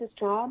enjoyed this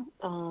job.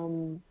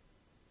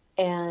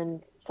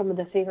 And some of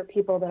the favorite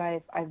people that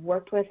I've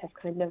worked with have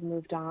kind of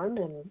moved on,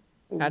 and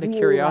out of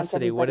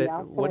curiosity, what did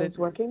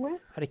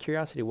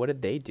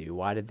they do?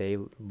 Why did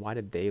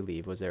they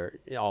leave? Was there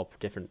all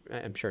different?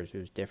 I'm sure it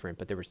was different,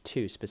 but there was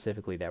two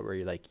specifically that were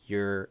like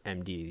your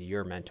MDs,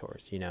 your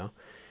mentors.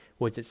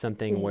 Was it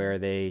something where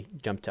they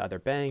jumped to other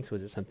banks?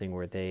 Was it something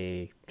where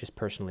they just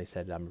personally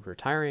said, "I'm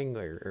retiring,"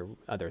 or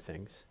other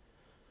things?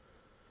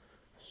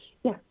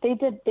 Yeah, they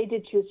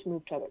did choose to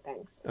move to other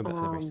banks,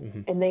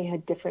 mm-hmm. and they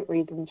had different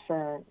reasons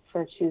for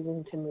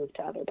choosing to move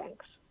to other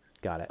banks.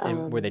 Got it.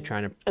 And were they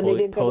trying to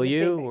pull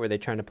you? Were they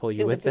trying to pull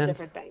you with them?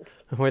 Different banks.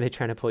 Were they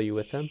trying to pull you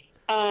with them?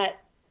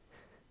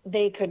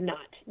 They could not.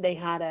 They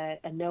had a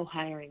no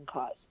hiring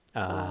clause,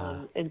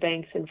 and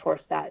banks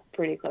enforced that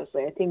pretty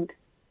closely. I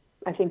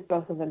think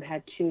both of them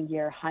had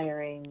 2-year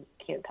hiring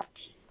can't touch.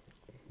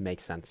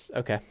 Makes sense.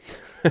 Okay.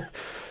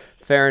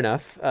 Fair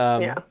enough.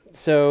 Yeah.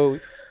 So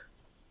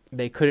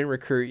they couldn't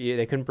recruit you.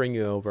 They couldn't bring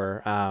you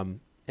over.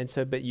 And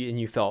so, but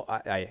you felt,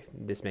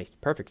 this makes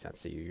perfect sense.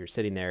 So you're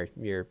sitting there,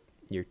 your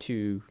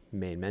two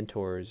main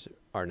mentors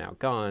are now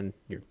gone.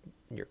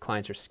 Your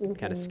clients are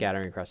kind of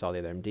scattering across all the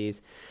other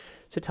MDs.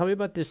 So tell me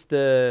about this,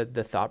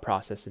 the thought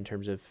process in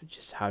terms of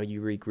just how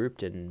you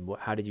regrouped and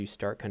how did you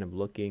start kind of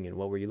looking and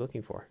what were you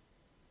looking for?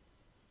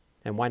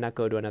 And why not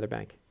go to another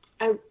bank?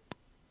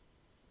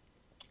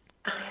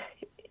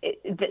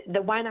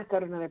 The why not go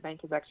to another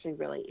bank is actually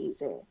really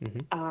easy.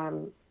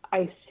 Mm-hmm.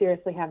 I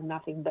seriously have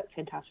nothing but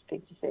fantastic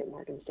things to say at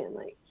Morgan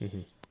Stanley. Mm-hmm.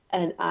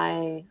 And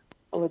I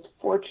was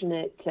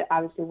fortunate to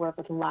obviously work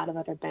with a lot of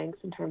other banks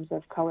in terms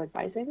of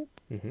co-advising.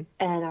 Mm-hmm.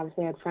 And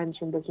obviously I had friends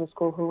from business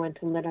school who went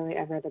to literally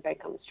every other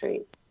bank on the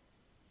street.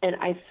 And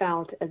I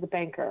felt as a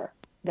banker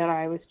that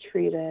I was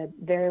treated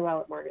very well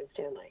at Morgan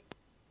Stanley.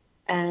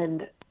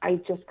 And I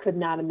just could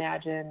not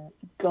imagine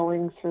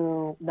going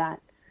through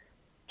that,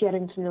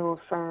 getting to know a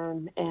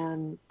firm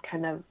and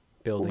kind of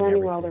building learning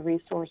everything. where all the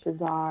resources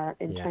are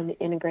and trying to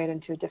integrate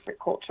into a different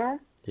culture.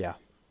 Yeah.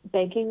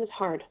 Banking is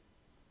hard.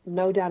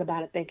 No doubt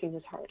about it, banking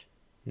is hard.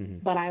 Mm-hmm.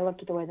 But I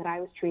looked at the way that I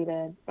was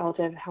treated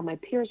relative to how my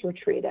peers were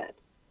treated.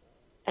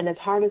 And as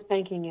hard as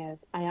banking is,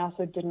 I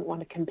also didn't want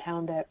to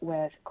compound it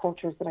with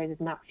cultures that I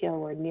did not feel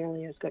were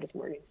nearly as good as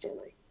Morgan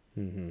Stanley.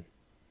 Mm-hmm.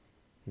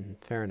 Mm-hmm.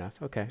 Fair enough.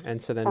 Okay.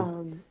 And so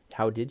then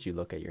how did you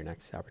look at your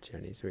next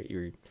opportunities?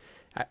 You're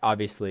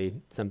obviously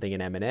something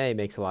in M&A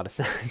makes a lot of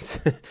sense.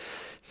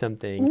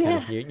 Something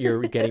kind of,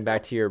 you're getting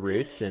back to your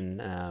roots.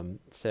 And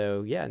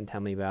so, and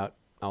tell me about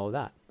all of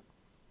that.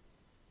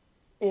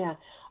 Yeah.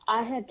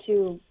 I had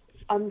two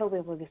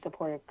unbelievably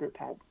supportive group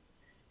heads.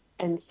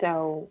 And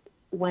so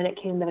when it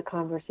came to the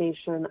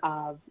conversation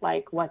of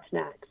like, what's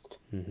next?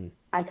 Mm-hmm.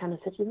 I kind of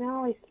said,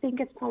 I think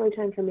it's probably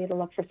time for me to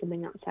look for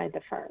something outside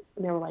the firm.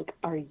 And they were like,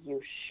 are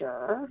you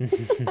sure? I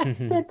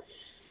said,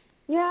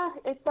 yeah,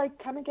 it's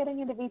like kind of getting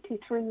into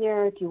VP3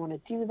 year. Do you want to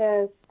do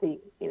this? The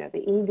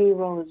ED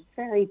role is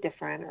very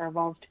different or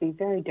evolves to be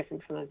very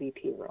different from a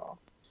VP role.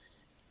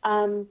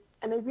 And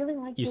I really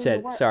like you doing said,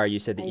 the work. sorry, you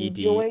said the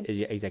ED,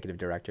 executive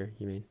director,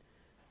 you mean?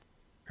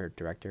 Or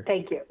director?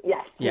 Thank you.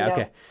 Yes. Yeah.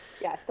 Okay.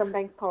 Yeah. Some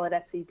banks call it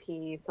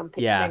SVP. Some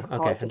banks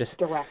call it just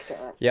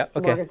director. Yeah.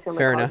 Okay.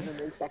 Fair enough.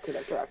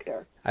 Executive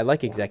director. I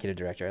like executive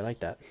director. I like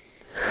that.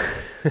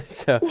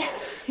 So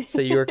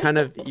you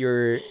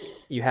were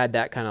you had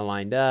that kind of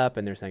lined up,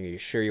 and they're saying, "Are you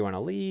sure you want to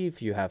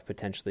leave? You have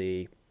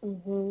potentially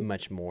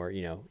much more.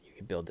 You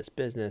could build this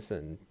business,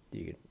 and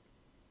you could,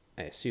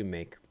 I assume,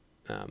 make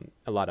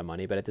a lot of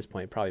money. But at this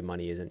point, probably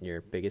money isn't your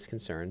biggest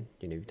concern.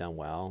 You've done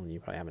well, and you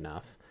probably have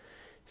enough.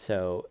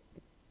 So."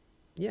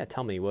 Yeah,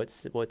 tell me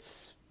what's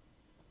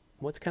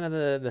kind of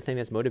the thing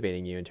that's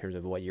motivating you in terms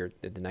of what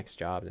the next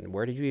job, and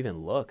where did you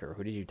even look, or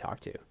who did you talk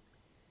to?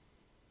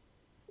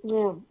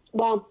 Yeah,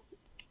 well,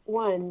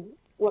 one,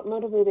 what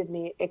motivated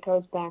me, it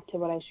goes back to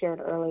what I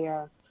shared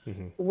earlier,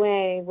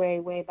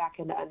 way back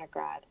into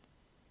undergrad.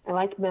 I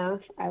like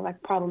math, I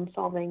like problem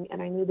solving,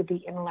 and I need to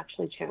be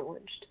intellectually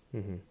challenged.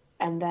 Mm-hmm.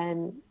 And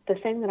then the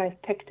thing that I've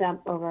picked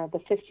up over the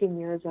 15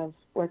 years of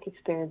work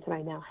experience that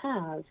I now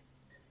have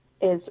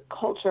is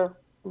culture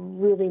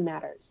really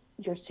matters.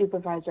 Your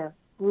supervisor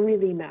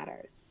really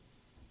matters.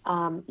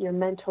 Your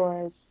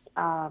mentors,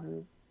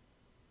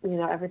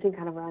 everything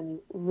kind of around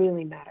you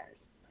really matters.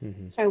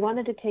 Mm-hmm. So I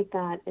wanted to take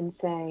that and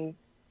say,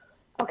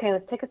 okay,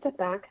 let's take a step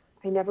back.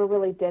 I never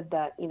really did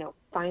that,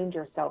 find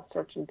yourself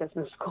search in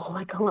business school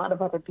like a lot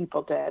of other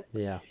people did.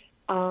 Yeah.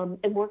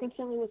 And Morgan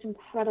Stanley was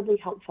incredibly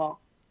helpful.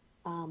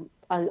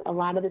 A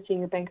lot of the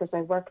senior bankers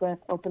I worked with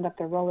opened up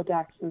their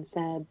Rolodex and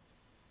said,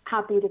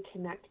 happy to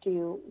connect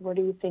you. What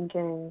are you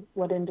thinking?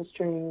 What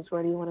industries?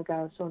 Where do you want to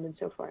go? So on and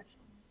so forth.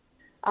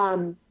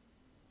 And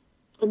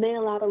they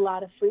allowed a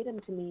lot of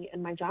freedom to me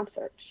in my job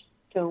search.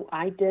 So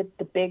I did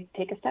the big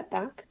take a step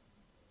back.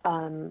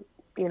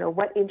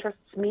 What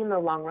interests me in the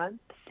long run?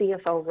 The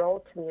CFO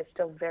role to me is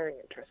still very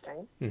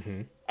interesting.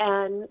 Mm-hmm.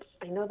 And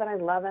I know that I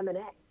love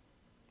M&A.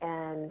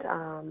 And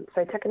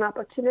so I took an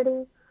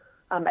opportunity.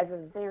 I have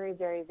a very,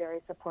 very, very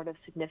supportive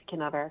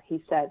significant other.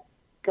 He said,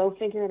 go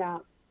figure it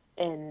out.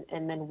 And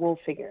then we'll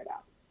figure it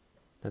out.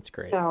 That's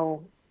great.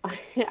 So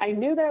I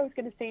knew that I was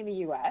going to stay in the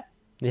U.S.,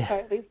 so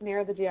at least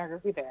narrow the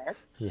geography there.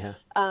 Yeah.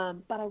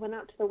 But I went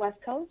out to the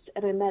West Coast,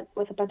 and I met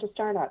with a bunch of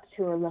startups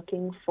who were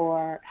looking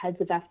for heads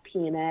of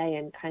FP&A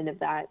and kind of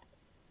that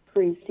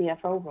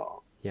pre-CFO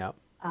role. Yeah.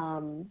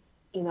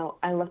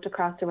 I looked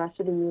across the rest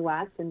of the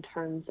U.S. in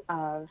terms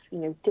of,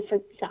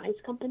 different size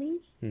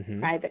companies,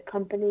 private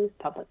companies,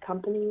 public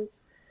companies,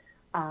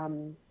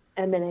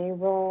 M&A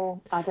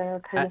role,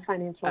 other kind of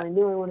finance role. I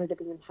knew I wanted to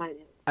be in finance.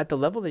 At the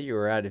level that you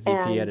were at, a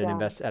VP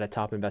at a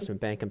top investment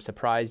bank, I'm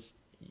surprised.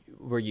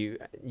 Were you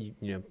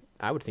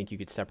I would think you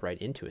could step right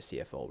into a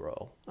CFO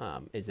role.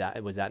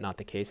 Was that not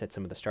the case at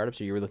some of the startups,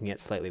 or you were looking at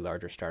slightly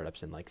larger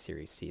startups in like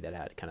Series C that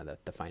had kind of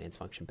the finance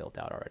function built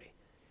out already?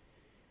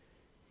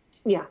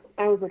 Yeah,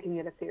 I was looking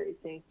at a Series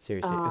C.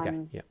 Series C,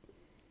 okay, yeah.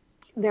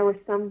 There were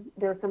some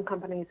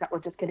companies that were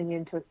just getting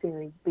into a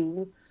Series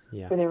B,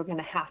 where they were going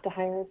to have to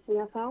hire a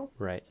CFO.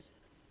 Right.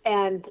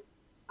 And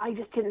I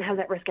just didn't have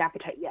that risk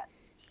appetite yet.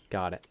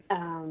 Got it.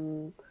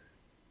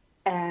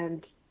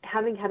 And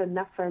having had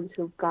enough friends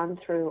who've gone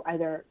through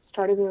either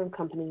starting their own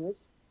companies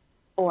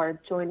or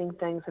joining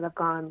things that have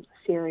gone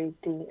Series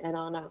D and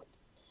on out,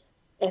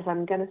 if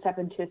I'm going to step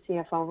into a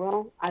CFO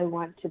role, I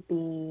want to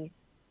be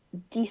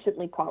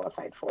decently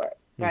qualified for it,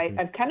 right?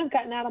 I've kind of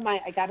gotten out of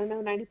I got to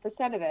know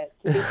 90% of it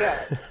to be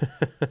good.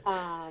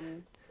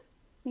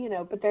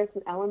 But there's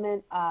an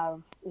element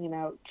of,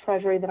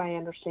 treasury that I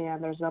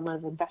understand. There's an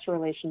element of investor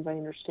relations I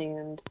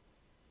understand.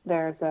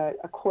 There's a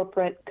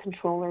corporate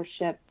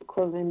controllership,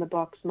 closing the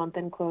books,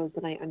 month-end close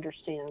that I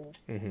understand.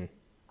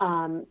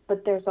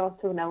 But there's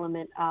also an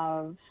element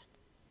of,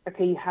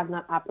 okay, you have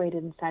not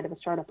operated inside of a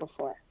startup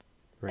before,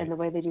 right, and the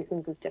way they do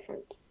things is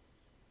different.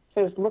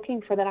 So I was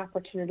looking for that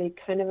opportunity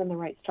kind of in the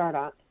right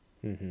startup,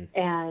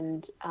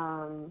 and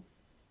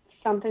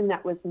something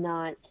that was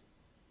not,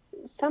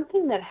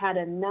 something that had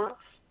enough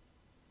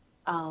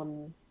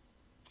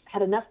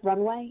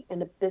runway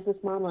and a business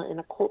model and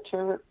a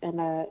culture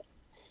and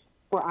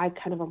where I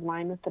kind of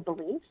align with the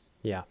beliefs.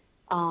 Yeah.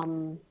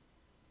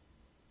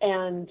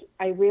 And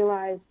I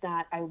realized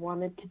that I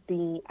wanted to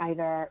be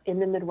either in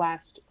the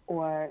Midwest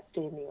or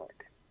stay in New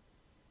York.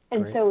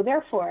 And Great. So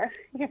therefore,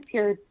 if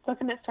you're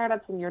looking at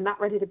startups and you're not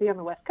ready to be on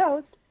the West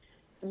Coast,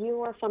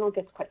 your funnel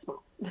gets quite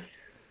small.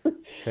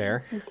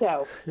 Fair.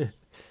 So,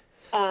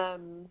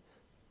 an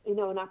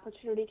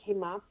opportunity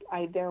came up.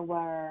 There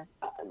were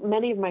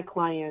many of my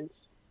clients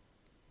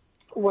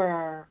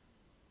were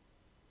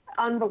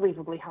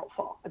unbelievably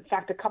helpful. In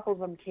fact, a couple of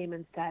them came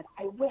and said,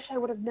 I wish I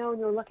would have known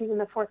you were looking in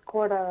the fourth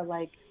quarter.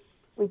 Like,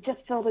 we just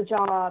filled a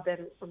job.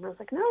 And I was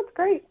like, no, it's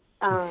great.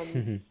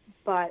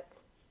 But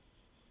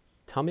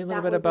tell me a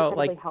little bit about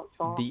like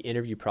the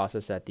interview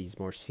process at these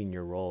more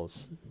senior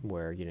roles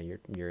where,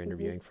 you're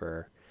interviewing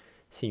for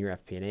senior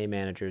FP&A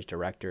managers,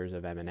 directors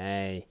of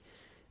M&A.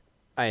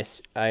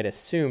 I'd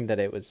assume that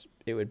it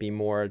would be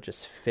more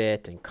just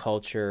fit and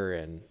culture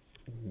and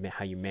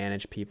how you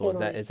manage people.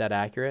 Totally. Is that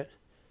accurate?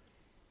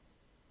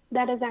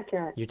 That is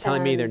accurate. You're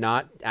telling me they're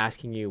not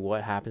asking you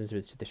what happens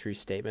with the three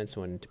statements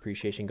when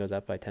depreciation goes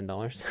up by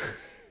 $10?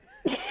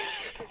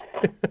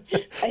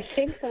 I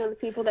think some of the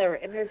people that were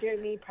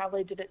interviewing me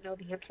probably didn't know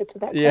the answer to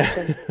that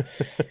question.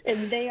 And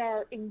they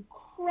are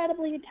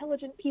incredibly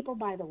intelligent people,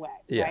 by the way.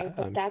 Yeah,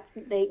 right? But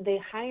they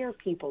hire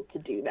people to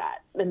do that.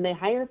 And they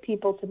hire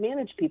people to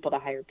manage people to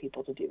hire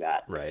people to do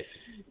that. Right.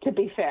 To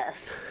be fair.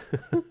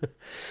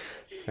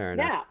 Fair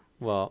enough. Now,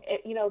 well,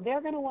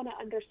 they're going to want to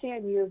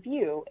understand your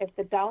view. If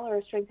the dollar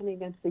is strengthening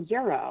against the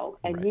euro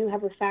and right, you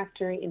have a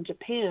factory in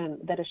Japan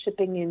that is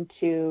shipping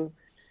into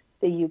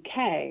the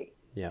UK,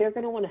 yeah, they're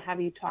going to want to have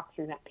you talk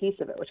through that piece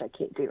of it, which I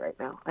can't do right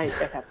now. I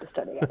have to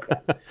study it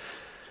again.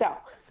 So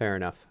fair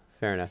enough.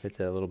 It's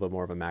a little bit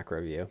more of a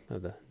macro view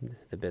of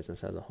the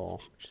business as a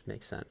whole, which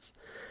makes sense.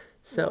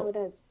 So no,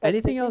 it is.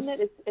 Anything else?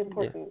 That is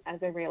important,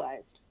 as I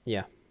realized.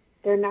 Yeah.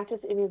 They're not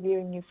just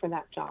interviewing you for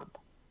that job.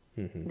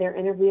 They're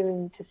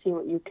interviewing to see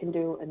what you can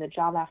do in the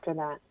job after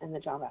that and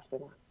the job after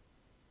that.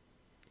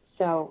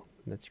 So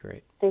that's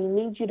great. They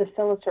need you to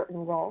fill a certain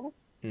role,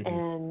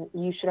 and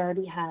you should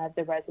already have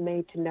the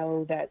resume to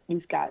know that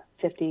you've got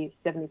 50,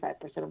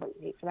 75% of what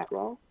you need for that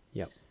role.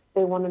 Yep.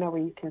 They want to know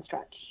where you can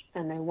stretch,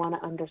 and they want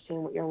to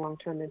understand what your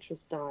long-term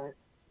interests are,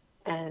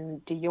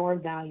 and do your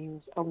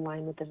values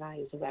align with the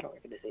values of that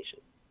organization.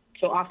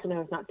 So often I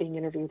was not being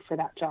interviewed for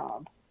that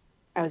job.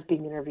 I was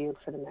being interviewed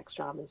for the next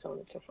job, and so on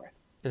and so forth.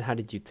 And how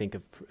did you think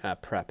of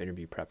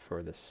interview prep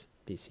for these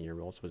senior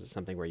roles? Was it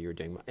something where you were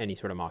doing any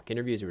sort of mock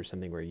interviews, or was it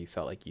something where you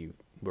felt like you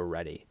were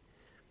ready?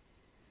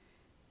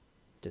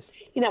 It's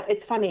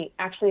funny.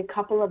 Actually, a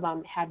couple of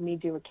them had me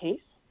do a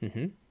case.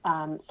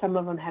 Some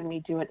of them had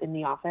me do it in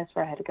the office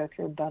where I had to go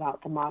through and build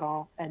out the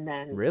model and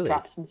then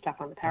drop some stuff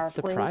on the PowerPoint. That's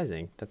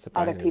surprising.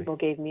 Other people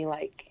gave me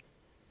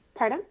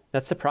pardon?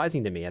 That's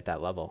surprising to me at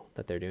that level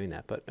that they're doing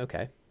that, but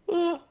okay.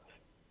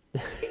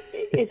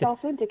 It's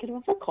also indicative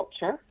of a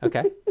culture.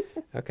 Okay.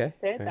 Say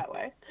it that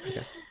way.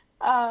 Okay.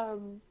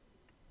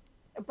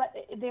 But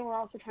they were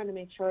also trying to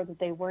make sure that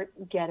they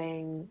weren't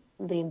getting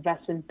the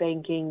investment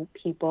banking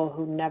people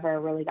who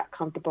never really got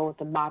comfortable with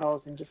the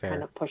models and just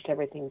kind of pushed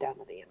everything down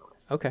to the analyst.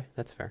 Okay,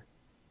 that's fair.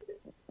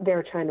 They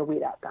were trying to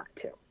weed out that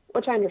too,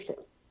 which I understand.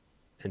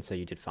 And so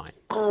you did fine.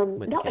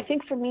 No, I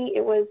think for me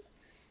it was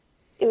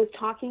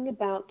talking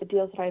about the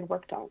deals that I had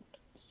worked on.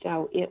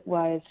 So it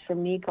was for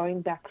me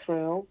going back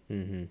through.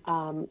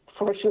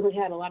 Fortunately,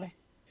 I had a lot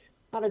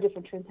of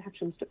different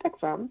transactions to pick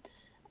from,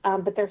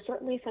 but there's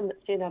certainly some that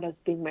stand out as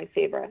being my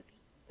favorites,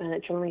 and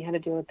it generally had to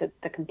do with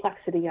the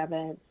complexity of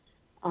it,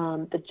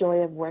 the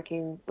joy of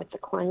working with the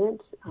client.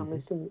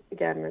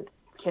 Again,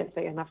 I can't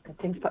say enough good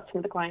things about some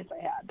of the clients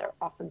I had. They're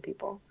awesome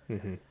people.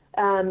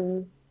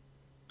 And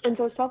so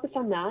I was focused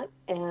on that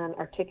and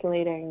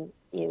articulating,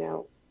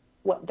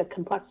 what the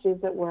complexities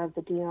that were of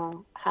the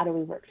deal, how do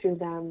we work through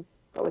them,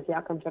 what was the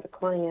outcome for the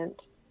client,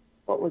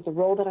 what was the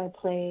role that I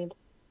played.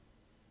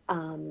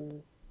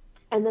 And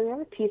then the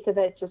other piece of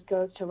it just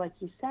goes to, like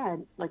you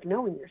said, like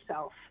knowing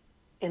yourself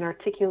and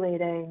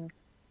articulating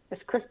as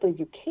crisply as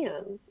you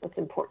can what's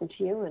important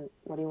to you and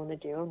what do you want to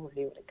do and where do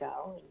you want to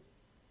go.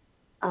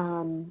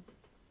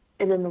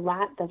 And then the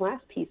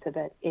last piece of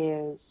it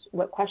is,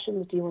 what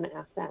questions do you want to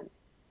ask them?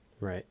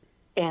 Right.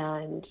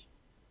 And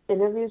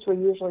interviews were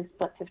usually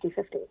split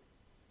 50-50.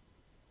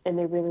 And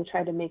they really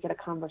tried to make it a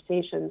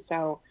conversation.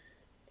 So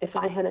if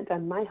I hadn't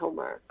done my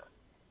homework,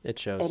 it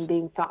shows. And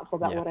being thoughtful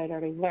about what I'd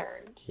already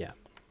learned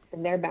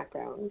and their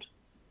background,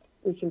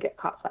 we can get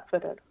caught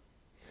flat-footed.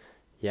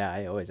 Yeah,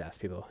 I always ask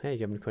people, hey, do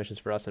you have any questions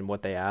for us? And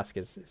what they ask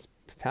is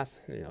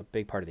past, a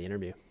big part of the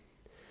interview,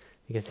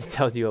 because it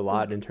tells you a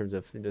lot in terms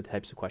of the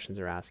types of questions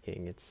they're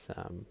asking. It's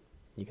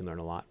you can learn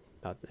a lot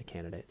about the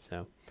candidate.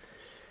 So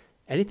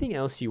anything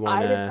else you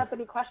want to... I didn't have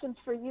any questions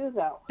for you,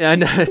 though. Yeah,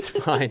 no, it's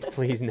fine.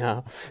 Please,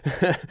 no.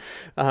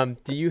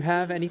 Do you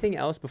have anything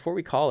else before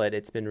we call it?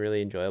 It's been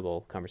really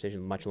enjoyable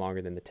conversation, much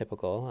longer than the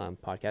typical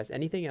podcast.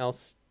 Anything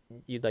else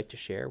you'd like to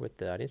share with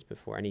the audience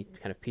before, any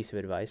kind of piece of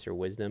advice or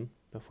wisdom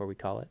before we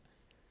call it?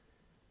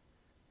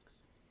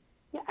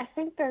 Yeah, I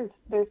think there's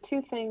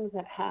two things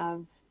that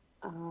have,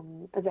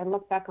 as I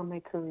look back on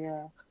my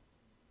career,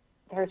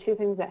 there are two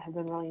things that have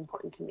been really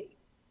important to me.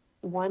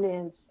 One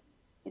is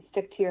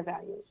stick to your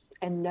values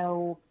and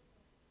know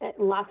that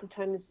lots of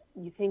times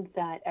you think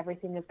that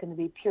everything is going to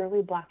be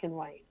purely black and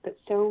white, but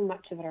so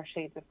much of it are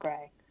shades of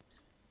gray.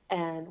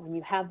 And when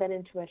you have that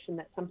intuition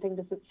that something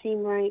doesn't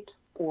seem right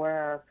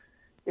or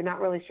you're not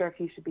really sure if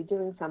you should be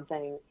doing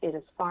something, it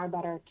is far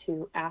better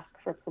to ask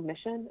for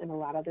permission in a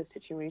lot of those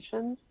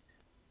situations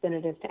than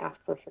it is to ask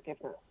for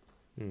forgiveness.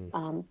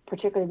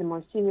 Particularly the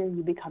more senior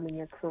you become in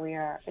your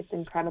career, it's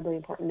incredibly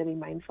important to be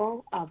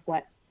mindful of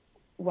what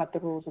the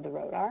rules of the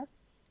road are,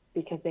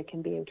 because they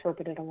can be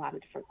interpreted a lot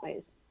of different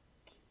ways.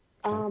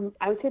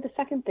 I would say the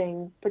second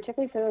thing,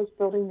 particularly for those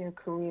building their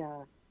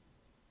career,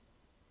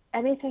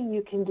 anything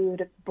you can do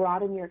to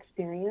broaden your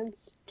experience,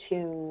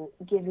 to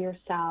give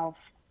yourself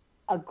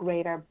a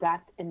greater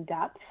breadth and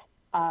depth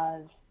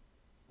of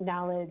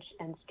knowledge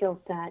and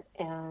skill set,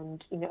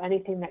 and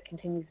anything that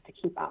continues to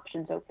keep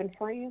options open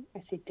for you,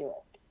 I say do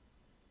it.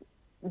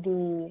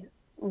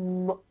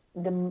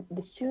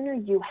 The sooner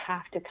you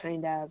have to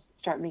kind of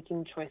start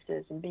making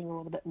choices and being a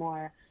little bit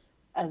more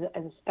as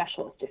a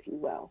specialist, if you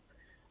will,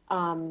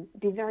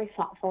 be very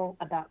thoughtful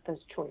about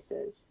those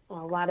choices. A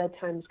lot of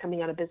times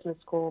coming out of business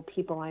school,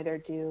 people either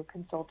do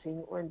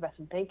consulting or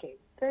investment banking.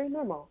 Very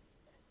normal.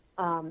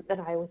 And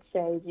I would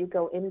say you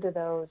go into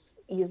those,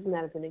 using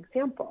that as an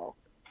example,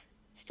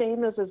 stay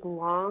in those as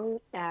long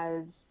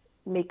as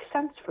makes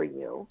sense for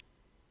you.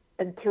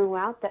 And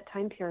throughout that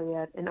time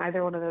period, in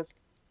either one of those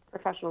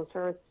professional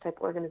service type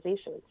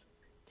organizations,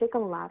 take a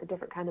lot of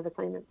different kind of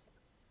assignments.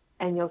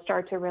 And you'll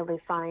start to really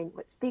find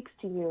what speaks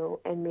to you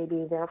and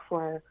maybe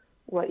therefore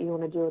what you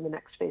want to do in the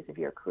next phase of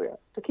your career.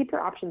 So keep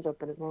your options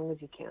open as long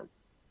as you can.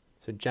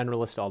 So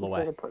generalist all the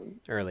way,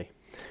 early.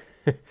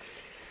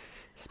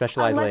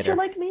 Specialize Unless later. You're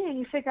like me and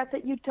you figure out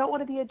that you don't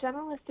want to be a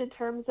generalist in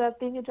terms of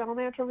being a general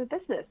manager of a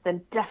business,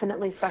 then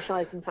definitely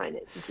specialize in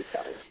finance and keep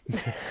going.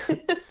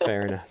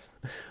 Fair enough.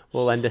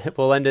 We'll end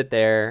it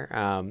there.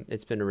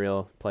 It's been a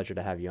real pleasure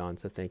to have you on.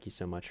 So thank you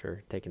so much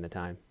for taking the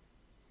time.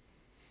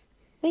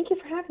 Thank you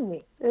for having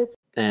me.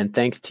 And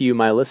thanks to you,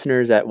 my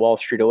listeners at Wall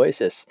Street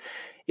Oasis.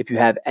 If you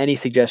have any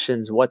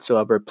suggestions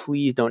whatsoever,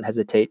 please don't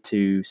hesitate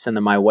to send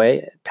them my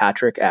way,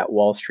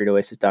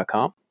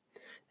 Patrick@wallstreetoasis.com.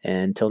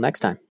 Until next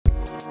time.